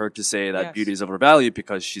easy for her to say that beauty is overvalued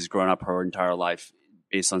because she's grown up her entire life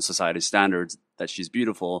based on society's standards that she's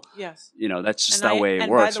beautiful. Yes. That's just way it works, right? And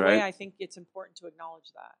by the way, I think it's important to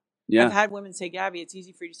acknowledge that. Yeah. I've had women say, Gabby, it's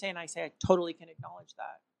easy for you to say, and I say, I totally can acknowledge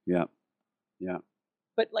that. Yeah. Yeah.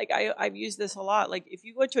 But I've used this a lot. If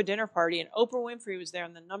you go to a dinner party and Oprah Winfrey was there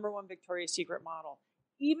and the #1 Victoria's Secret model,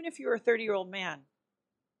 even if you're a 30-year-old man,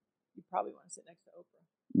 you probably want to sit next to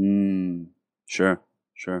Oprah.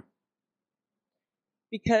 Sure.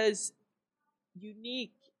 Because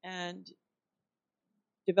unique and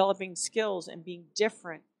developing skills and being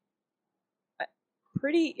different,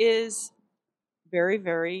 pretty is very,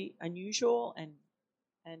 very unusual and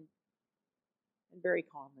very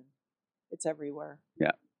common. It's everywhere.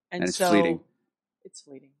 Yeah. And it's so fleeting. It's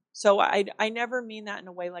fleeting. So I never mean that in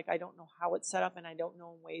a way I don't know how it's set up, and I don't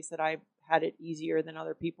know in ways that I've had it easier than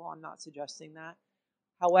other people. I'm not suggesting that.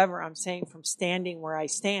 However, I'm saying from standing where I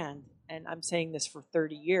stand, and I'm saying this for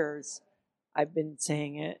 30 years, I've been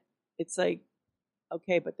saying it. It's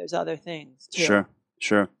okay, but there's other things too.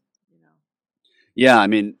 Sure. You know. Yeah, I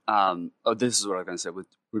mean, this is what I was going to say.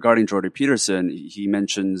 Regarding Jordan Peterson, he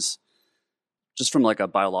mentions, just from like a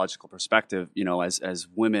biological perspective, as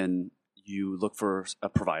women, you look for a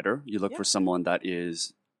provider. You look for someone that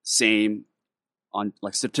is same on,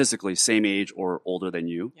 like, statistically same age or older than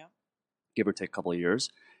you, give or take a couple of years.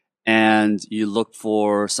 And you look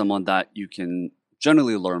for someone that you can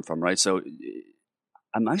generally learn from, right? So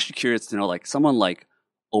I'm actually curious to know, like, someone like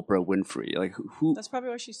Oprah Winfrey, like who. That's probably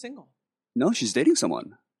why she's single. No, she's dating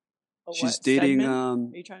someone. Oh, she's what? dating.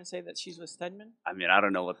 Stedman? Are you trying to say that she's with Stedman? I mean, I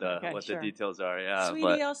don't know what the sure. the details are. Yeah, Sweetie,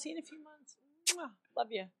 but I'll see you in a few months. Mwah, love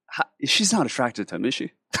you. She's not attracted to him, is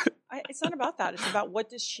she? It's not about that. It's about what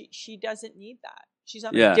does she doesn't need that. She's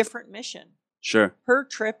on a different mission. Sure. Her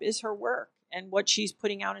trip is her work and what she's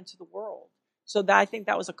putting out into the world. So I think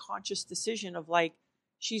that was a conscious decision of, like,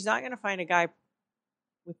 she's not going to find a guy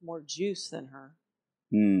with more juice than her.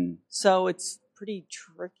 So it's pretty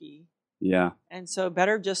tricky. Yeah. And so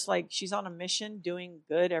better just, like, she's on a mission doing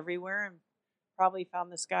good everywhere, and probably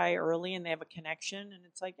found this guy early and they have a connection, and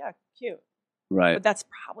it's like, yeah, cute. Right. But that's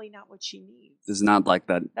probably not what she needs. It's not like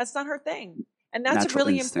that. That's not her thing. And that's a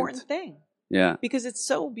really important thing. Yeah. Because it's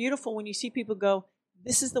so beautiful when you see people go,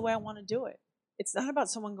 this is the way I want to do it. It's not about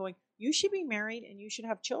someone going, you should be married and you should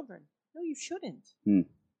have children. No, you shouldn't.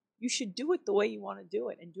 You should do it the way you want to do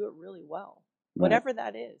it and do it really well, whatever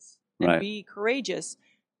that is. And be courageous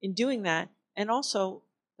in doing that. And also,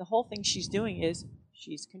 the whole thing she's doing is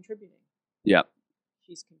she's contributing. Yeah.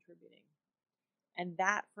 She's contributing. And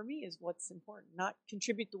that, for me, is what's important. Not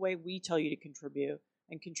contribute the way we tell you to contribute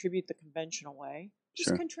and contribute the conventional way.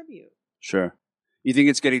 Just contribute. Sure. You think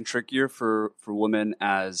it's getting trickier for women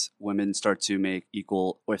as women start to make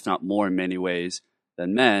equal, or if not more in many ways,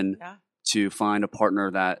 than men, to find a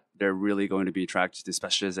partner that they're really going to be attracted to,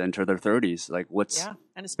 especially as they enter their 30s? Like,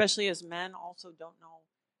 and especially as men also don't know,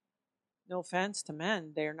 no offense to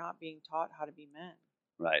men, they're not being taught how to be men.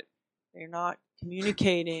 Right. They're not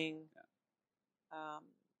communicating,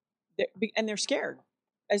 and they're scared,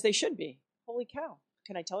 as they should be. Holy cow.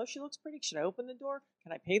 Can I tell her she looks pretty? Should I open the door?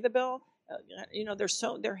 Can I pay the bill?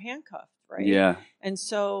 They're handcuffed, right? Yeah. And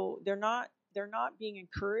so they're not being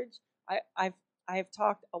encouraged. I've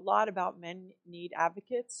talked a lot about men need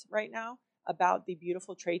advocates right now, about the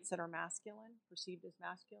beautiful traits that are masculine, perceived as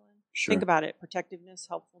masculine. Sure. Think about it: protectiveness,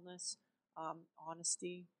 helpfulness,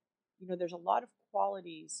 honesty. There's a lot of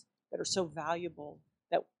qualities that are so valuable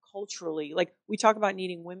that culturally, like, we talk about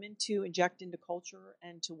needing women to inject into culture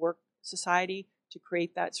and to work society to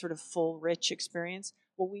create that sort of full, rich experience.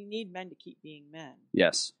 Well, we need men to keep being men.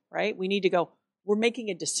 Yes. Right? We need to go, we're making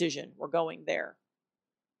a decision. We're going there.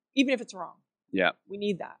 Even if it's wrong. Yeah. We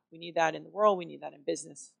need that. We need that in the world. We need that in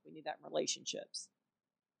business. We need that in relationships.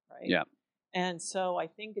 Right? Yeah. And so I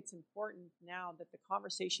think it's important now that the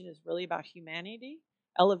conversation is really about humanity,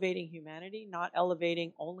 elevating humanity, not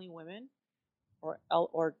elevating only women or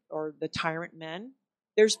the tyrant men.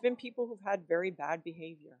 There's been people who've had very bad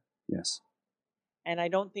behavior. Yes. And I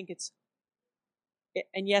don't think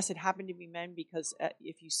and yes, it happened to be men, because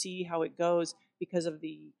if you see how it goes, because of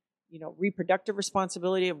the reproductive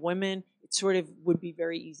responsibility of women, it sort of would be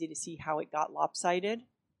very easy to see how it got lopsided.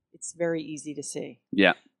 It's very easy to see.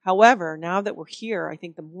 Yeah. However, now that we're here, I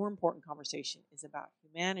think the more important conversation is about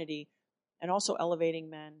humanity and also elevating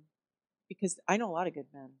men, because I know a lot of good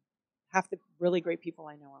men. Half the really great people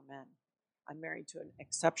I know are men. I'm married to an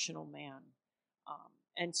exceptional man.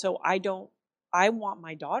 And so I want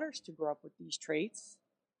my daughters to grow up with these traits.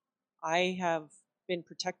 I have been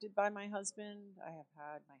protected by my husband. I have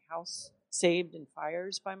had my house saved in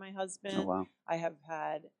fires by my husband. Oh, wow. I have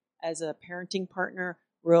had, as a parenting partner,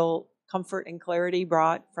 real comfort and clarity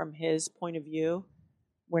brought from his point of view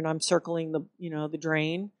when I'm circling the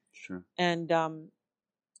drain. Sure. And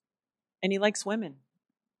he likes women.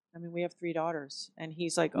 I mean, we have 3 daughters, and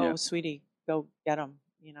he's like, "Oh, sweetie, go get them,"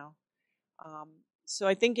 So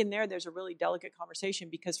I think in there's a really delicate conversation,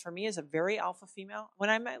 because for me, as a very alpha female, when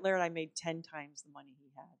I met Laird, I made 10 times the money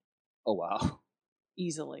he had. Oh, wow.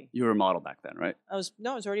 Easily. You were a model back then, right? I was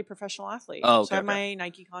already a professional athlete. Oh, okay, so I had my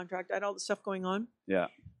Nike contract. I had all the stuff going on. Yeah.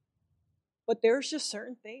 But there's just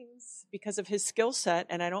certain things, because of his skill set,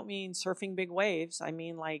 and I don't mean surfing big waves. I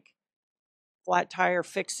mean, like, flat tire,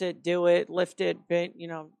 fix it, do it, lift it,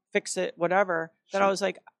 fix it, whatever. Sure. That I was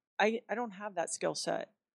like, I don't have that skill set.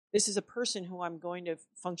 This is a person who I'm going to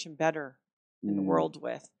function better in the world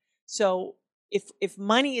with. So if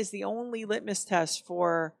money is the only litmus test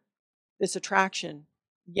for this attraction,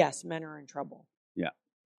 yes, men are in trouble. Yeah.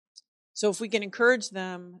 So if we can encourage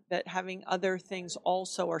them that having other things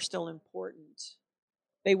also are still important,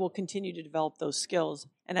 they will continue to develop those skills.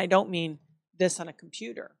 And I don't mean this on a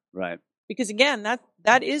computer. Right. Because again, that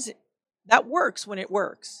works when it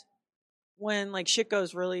works. When like shit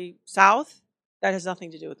goes really south, that has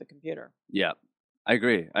nothing to do with the computer. Yeah. I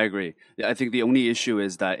agree. Yeah, I think the only issue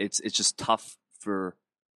is that it's just tough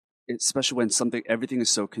especially when everything is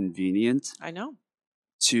so convenient. I know.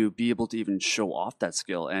 To be able to even show off that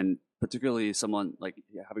skill, and particularly someone like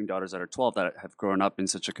having daughters that are 12 that have grown up in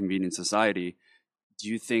such a convenient society, do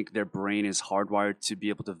you think their brain is hardwired to be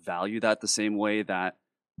able to value that the same way that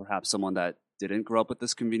perhaps someone that didn't grow up with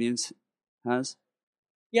this convenience has?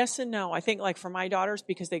 Yes and no. I think like for my daughters,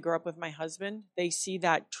 because they grew up with my husband, they see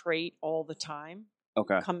that trait all the time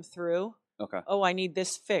come through. Okay. Oh, I need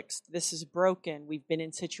this fixed. This is broken. We've been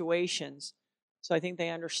in situations. So I think they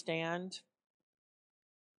understand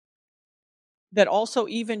that also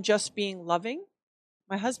even just being loving.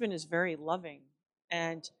 My husband is very loving,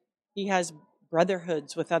 and he has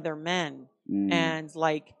brotherhoods with other men, and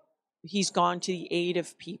like he's gone to the aid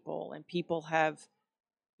of people, and people have,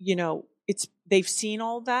 they've seen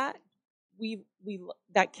all that. We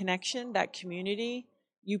that connection, that community.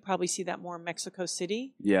 You probably see that more in Mexico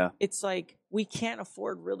City. Yeah. It's like we can't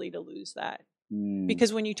afford really to lose that.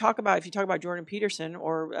 Because when if you talk about Jordan Peterson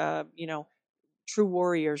or true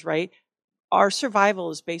warriors, right? Our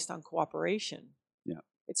survival is based on cooperation. Yeah.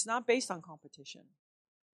 It's not based on competition.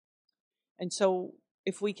 And so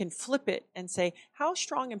if we can flip it and say, how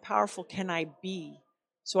strong and powerful can I be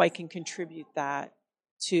so I can contribute that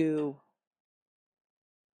to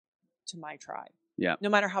my tribe? Yeah. No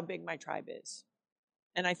matter how big my tribe is.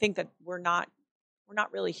 And I think that we're not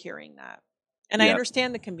really hearing that. And I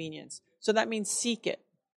understand the convenience. So that means seek it.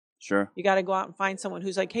 Sure. You got to go out and find someone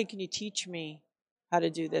who's like, hey, can you teach me how to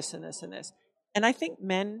do this and this and this? And I think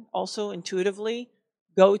men also intuitively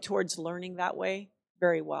go towards learning that way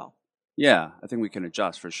very well. Yeah, I think we can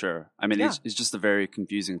adjust for sure. I mean, it's just a very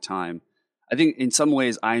confusing time. I think in some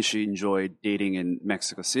ways I actually enjoy dating in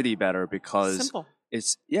Mexico City better because Simple.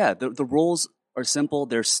 The roles are simple.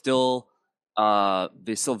 They're still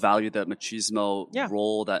they still value that machismo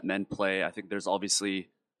role that men play. I think there's obviously a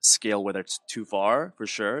scale where it's too far for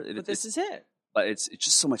sure. But this is it. But it's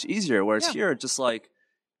just so much easier. Whereas here, just like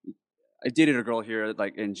I dated a girl here,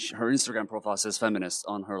 like, and her Instagram profile says feminist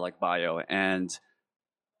on her like bio, and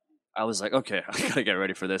I was like, okay, I gotta get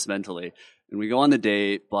ready for this mentally. And we go on the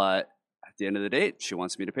date, but at the end of the date, she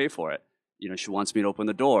wants me to pay for it. She wants me to open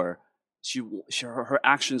the door. Her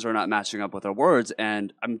actions are not matching up with her words,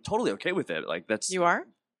 and I'm totally okay with it. Like You are?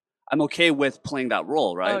 I'm okay with playing that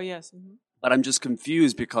role, right? Oh yes. Mm-hmm. But I'm just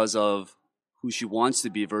confused because of who she wants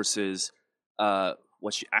to be versus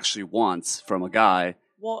what she actually wants from a guy.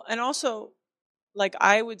 Well, and also, like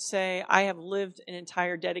I would say, I have lived an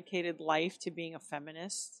entire dedicated life to being a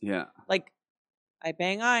feminist. Yeah. Like, I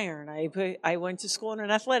bang iron. I went to school on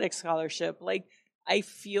an athletic scholarship. Like, I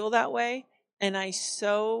feel that way. And I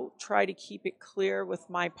so try to keep it clear with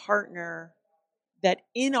my partner that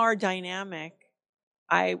in our dynamic,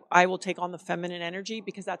 I will take on the feminine energy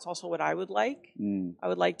because that's also what I would like. I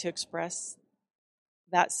would like to express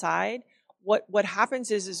that side. What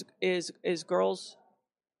happens is girls,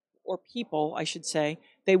 or people, I should say,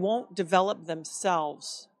 they won't develop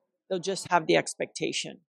themselves. They'll just have the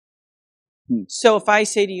expectation. So if I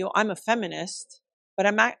say to you, I'm a feminist, but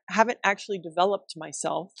haven't actually developed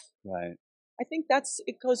myself. Right. I think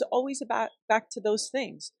it goes always back to those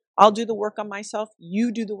things. I'll do the work on myself.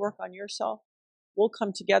 You do the work on yourself. We'll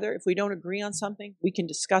come together. If we don't agree on something, we can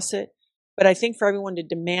discuss it. But I think for everyone to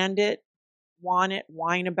demand it, want it,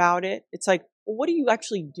 whine about it, it's like, well, what are you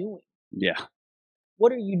actually doing? Yeah.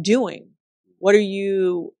 What are you doing? What are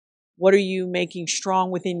you making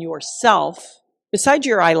strong within yourself besides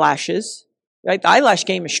your eyelashes? Right? The eyelash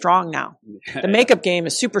game is strong now. The makeup game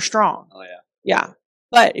is super strong. Oh yeah. Yeah.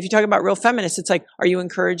 But if you talk about real feminists, it's like, are you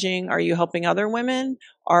encouraging? Are you helping other women?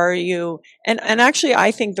 Are you, and actually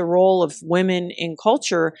I think the role of women in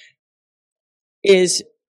culture is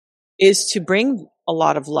to bring a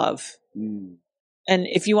lot of love. And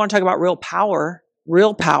if you want to talk about real power,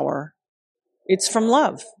 it's from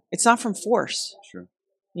love. It's not from force. Sure.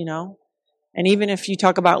 And even if you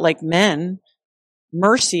talk about like men,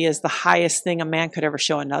 mercy is the highest thing a man could ever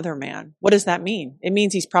show another man. What does that mean? It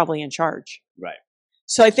means he's probably in charge. Right.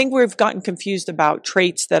 So I think we've gotten confused about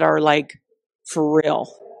traits that are like for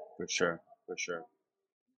real. For sure.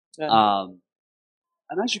 Yeah. I'm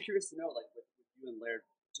actually curious to know, like with you and Laird,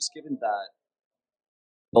 just given that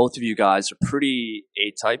both of you guys are pretty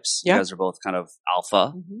A types, you guys are both kind of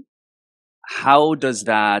alpha. Mm-hmm. How does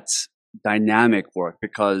that dynamic work?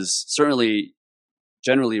 Because certainly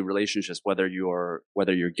generally relationships, whether you're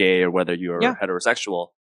gay or whether you're heterosexual,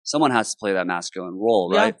 someone has to play that masculine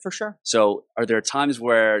role, right? Yeah, for sure. So are there times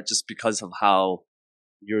where, just because of how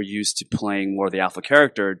you're used to playing more of the alpha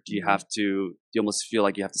character, do you almost feel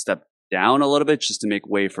like you have to step down a little bit just to make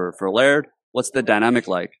way for Laird? What's the dynamic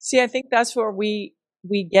like? See, I think that's where we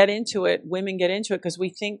get into it. Women get into it because we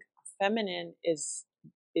think feminine is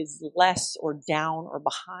less or down or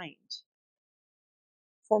behind.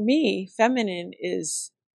 For me, feminine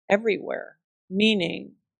is everywhere,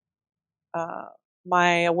 meaning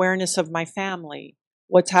my awareness of my family,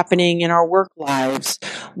 what's happening in our work lives.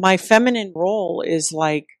 My feminine role is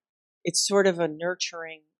like, it's sort of a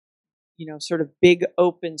nurturing, sort of big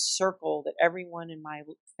open circle that everyone in my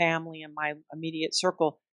family and my immediate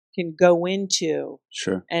circle can go into.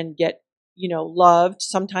 Sure. And get, loved,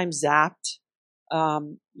 sometimes zapped,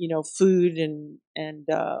 food and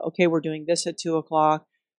okay, we're doing this at 2:00.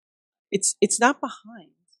 It's not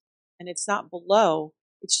behind and it's not below.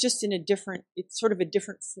 It's just it's sort of a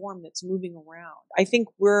different form that's moving around. I think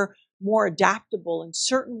we're more adaptable in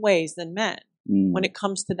certain ways than men when it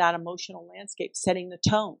comes to that emotional landscape, setting the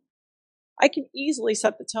tone. I can easily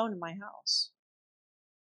set the tone in my house.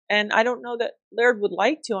 And I don't know that Laird would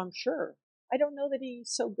like to, I'm sure. I don't know that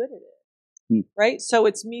he's so good at it. Right? So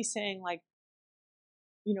it's me saying, like,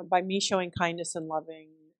 by me showing kindness and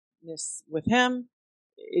lovingness with him,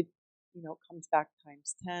 it, comes back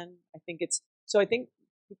times 10. I think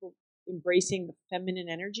people embracing the feminine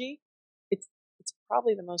energy, it's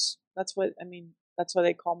probably that's why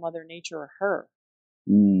they call Mother Nature or her.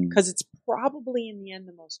 Because it's probably in the end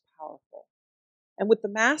the most powerful. And with the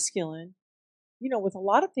masculine, with a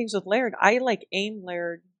lot of things with Laird, I like aim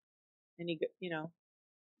Laird and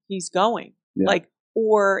he's going. Yeah.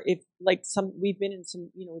 Or if we've been in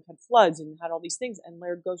some, we've had floods and had all these things and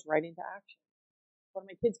Laird goes right into action. One of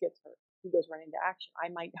my kids gets hurt. He goes right into action. I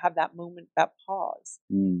might have that moment, that pause.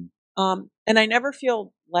 And I never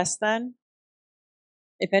feel less than.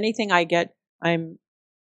 If anything, I'm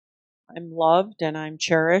loved and I'm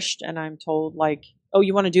cherished and I'm told, like, oh,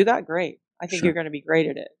 you want to do that? Great. I think you're going to be great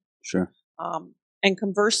at it. Sure. And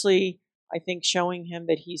conversely, I think showing him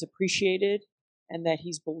that he's appreciated and that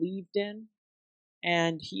he's believed in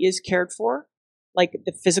and he is cared for, like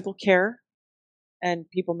the physical care. And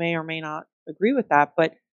people may or may not agree with that,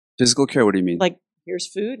 but physical care, what do you mean? Like, here's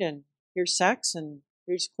food and here's sex and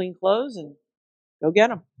here's clean clothes and go get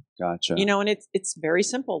them. Gotcha. And it's very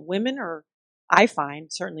simple. Women I find,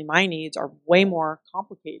 certainly my needs are way more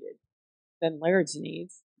complicated than Laird's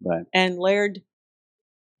needs. Right. And Laird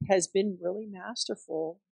has been really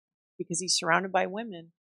masterful because he's surrounded by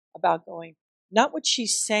women about going, not what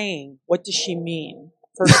she's saying, what does she mean,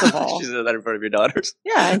 first of all. She said that in front of your daughters.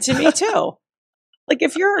 Yeah, and to me too. Like,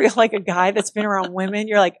 if you're like a guy that's been around women,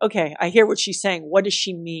 you're like, okay, I hear what she's saying. What does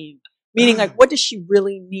she mean? Meaning, like, what does she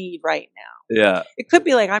really need right now? Yeah. It could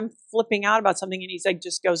be like, I'm flipping out about something and he's like,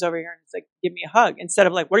 just goes over here and it's like, give me a hug. Instead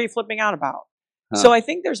of like, what are you flipping out about? Huh. So I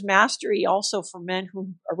think there's mastery also for men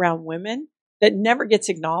who around women that never gets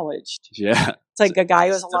acknowledged. Yeah. It's like a guy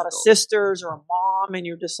who has a lot of sisters or a mom and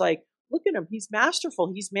you're just like, look at him. He's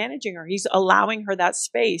masterful. He's managing her. He's allowing her that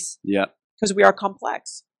space. Yeah. Because we are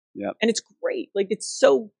complex. Yeah. And it's great. Like, it's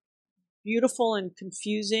so beautiful and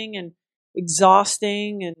confusing and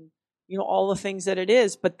exhausting and, all the things that it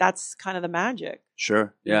is, but that's kind of the magic.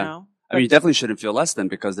 Sure. Yeah. I mean, you definitely shouldn't feel less than,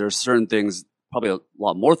 because there's certain things, probably a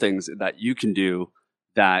lot more things that you can do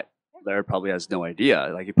that Laird probably has no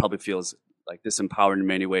idea. Like, he probably feels like disempowered in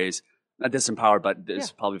many ways. Not disempowered, but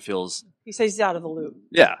this probably feels. He says he's out of the loop.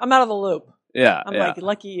 Yeah. I'm out of the loop. Yeah. I'm like,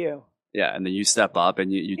 lucky you. Yeah, and then you step up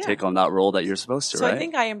and you take on that role that you're supposed to, so right? I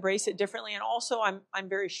think I embrace it differently. And also I'm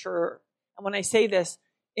very sure, and when I say this,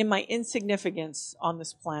 in my insignificance on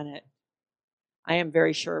this planet, I am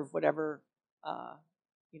very sure of whatever,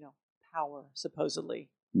 power, supposedly,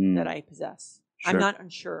 that I possess. Sure. I'm not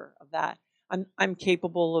unsure of that. I'm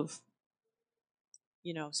capable of,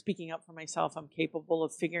 speaking up for myself. I'm capable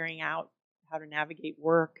of figuring out how to navigate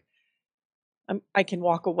work. I can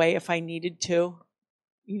walk away if I needed to.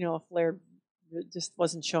 If Laird just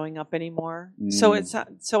wasn't showing up anymore. So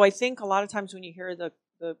I think a lot of times when you hear the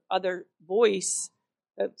other voice,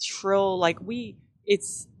 that shrill,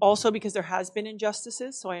 it's also because there has been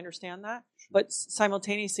injustices. So I understand that, but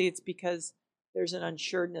simultaneously it's because there's an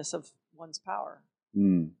unsuredness of one's power.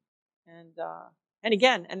 And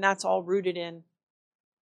again, and that's all rooted in,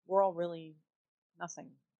 we're all really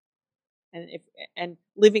nothing. And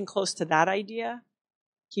living close to that idea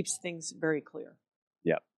keeps things very clear.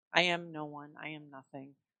 Yeah. I am no one. I am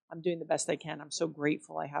nothing. I'm doing the best I can. I'm so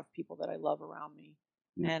grateful I have people that I love around me.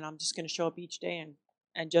 And I'm just going to show up each day and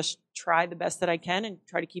and just try the best that I can and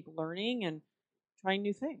try to keep learning and trying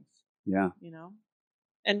new things. Yeah.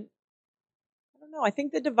 And I don't know, I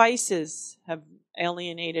think the devices have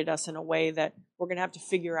alienated us in a way that we're going to have to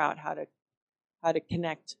figure out how to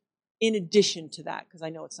connect in addition to that, because I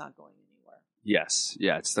know it's not going anywhere. Yes.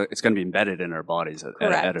 Yeah. It's going to be embedded in our bodies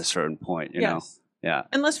at a certain point, you know? Yeah.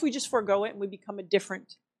 Unless we just forego it and we become a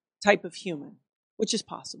different type of human, which is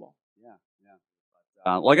possible. Yeah.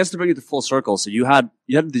 Well, I guess to bring it to full circle, so you had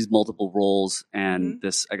these multiple roles and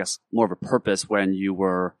this, I guess, more of a purpose when you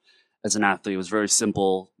were as an athlete. It was very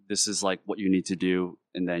simple. This is like what you need to do.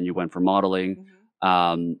 And then you went for modeling.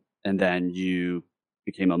 And then you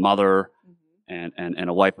became a mother and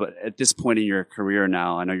a wife. But at this point in your career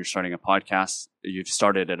now, I know you're starting a podcast. You've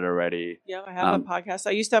started it already. Yeah, I have a podcast.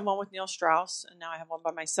 I used to have one with Neil Strauss, and now I have one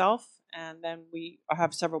by myself. And then we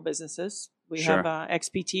have several businesses. We have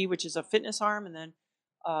XPT, which is a fitness arm, and then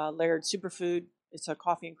Layered Superfood. It's a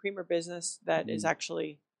coffee and creamer business that is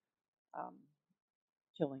actually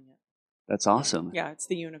killing it. That's awesome. Yeah, it's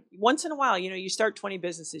the unicorn. Once in a while, you start 20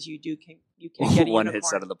 businesses, you can get a one unicorn.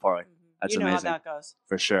 hits out of the park. That's amazing. How that goes.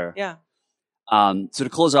 For sure. Yeah. So to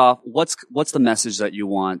close off, what's the message that you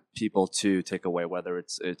want people to take away? Whether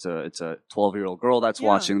it's a 12-year-old girl that's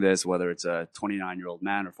watching this, whether it's a 29-year-old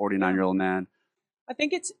man or 49-year-old man. I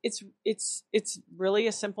think it's really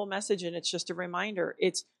a simple message, and it's just a reminder.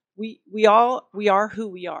 It's we are who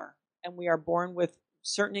we are, and we are born with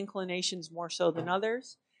certain inclinations more so than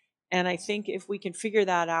others. And I think if we can figure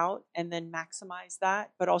that out and then maximize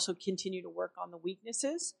that, but also continue to work on the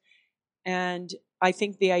weaknesses. And I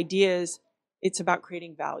think the idea is it's about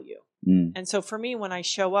creating value. And so for me, when I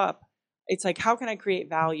show up, it's like, how can I create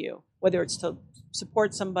value? Whether it's to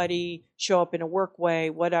support somebody, show up in a work way,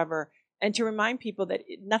 whatever. And to remind people that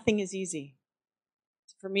nothing is easy.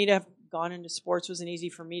 For me to have gone into sports wasn't easy.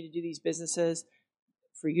 For me to do these businesses,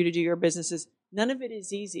 for you to do your businesses, none of it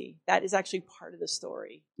is easy. That is actually part of the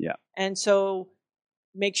story. Yeah. And so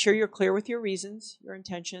make sure you're clear with your reasons, your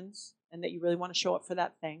intentions, and that you really want to show up for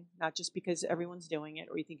that thing, not just because everyone's doing it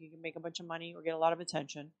or you think you can make a bunch of money or get a lot of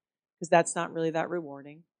attention, because that's not really that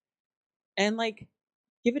rewarding. And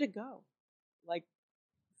give it a go.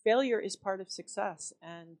 Failure is part of success.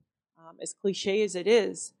 And as cliche as it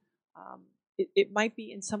is, it might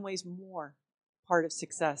be in some ways more part of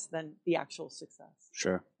success than the actual success.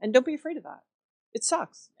 Sure. And don't be afraid of that. It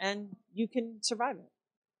sucks, and you can survive it.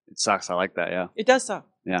 It sucks. I like that. Yeah. It does suck.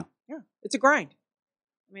 Yeah. Yeah. It's a grind.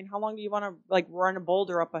 I mean, how long do you want to run a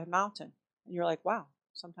boulder up a mountain? And you're like, wow,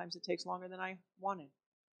 sometimes it takes longer than I wanted.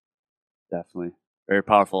 Definitely. Very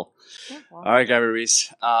powerful. Yeah, well, all right, Gabby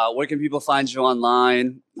Reece. Where can people find you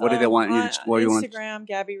online? What do they want you to? What do you want? Instagram,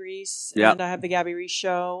 Gabby Reece, and I have the Gabby Reece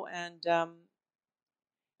Show, and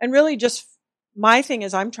really just my thing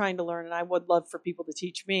is I'm trying to learn, and I would love for people to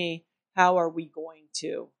teach me how are we going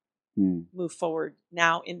to move forward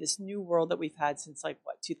now in this new world that we've had since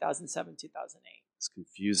 2007, 2008. It's a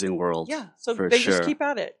confusing world. Yeah, so they just keep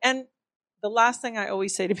at it. And the last thing I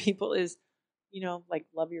always say to people is,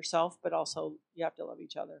 love yourself, but also you have to love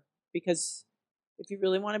each other. Because if you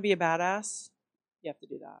really want to be a badass, you have to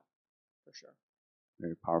do that, for sure.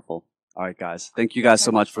 Very powerful. All right, guys. Thank you guys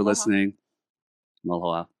so much for listening.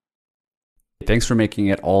 Aloha. Thanks for making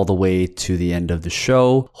it all the way to the end of the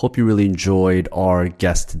show. Hope you really enjoyed our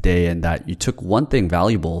guest today and that you took one thing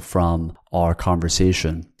valuable from our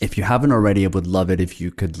conversation. If you haven't already, I would love it if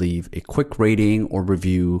you could leave a quick rating or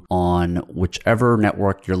review on whichever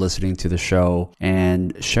network you're listening to the show,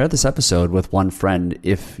 and share this episode with one friend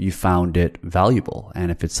if you found it valuable.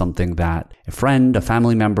 And if it's something that a friend, a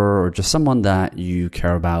family member, or just someone that you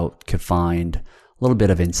care about could find a little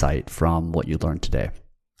bit of insight from what you learned today.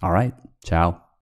 All right. Ciao.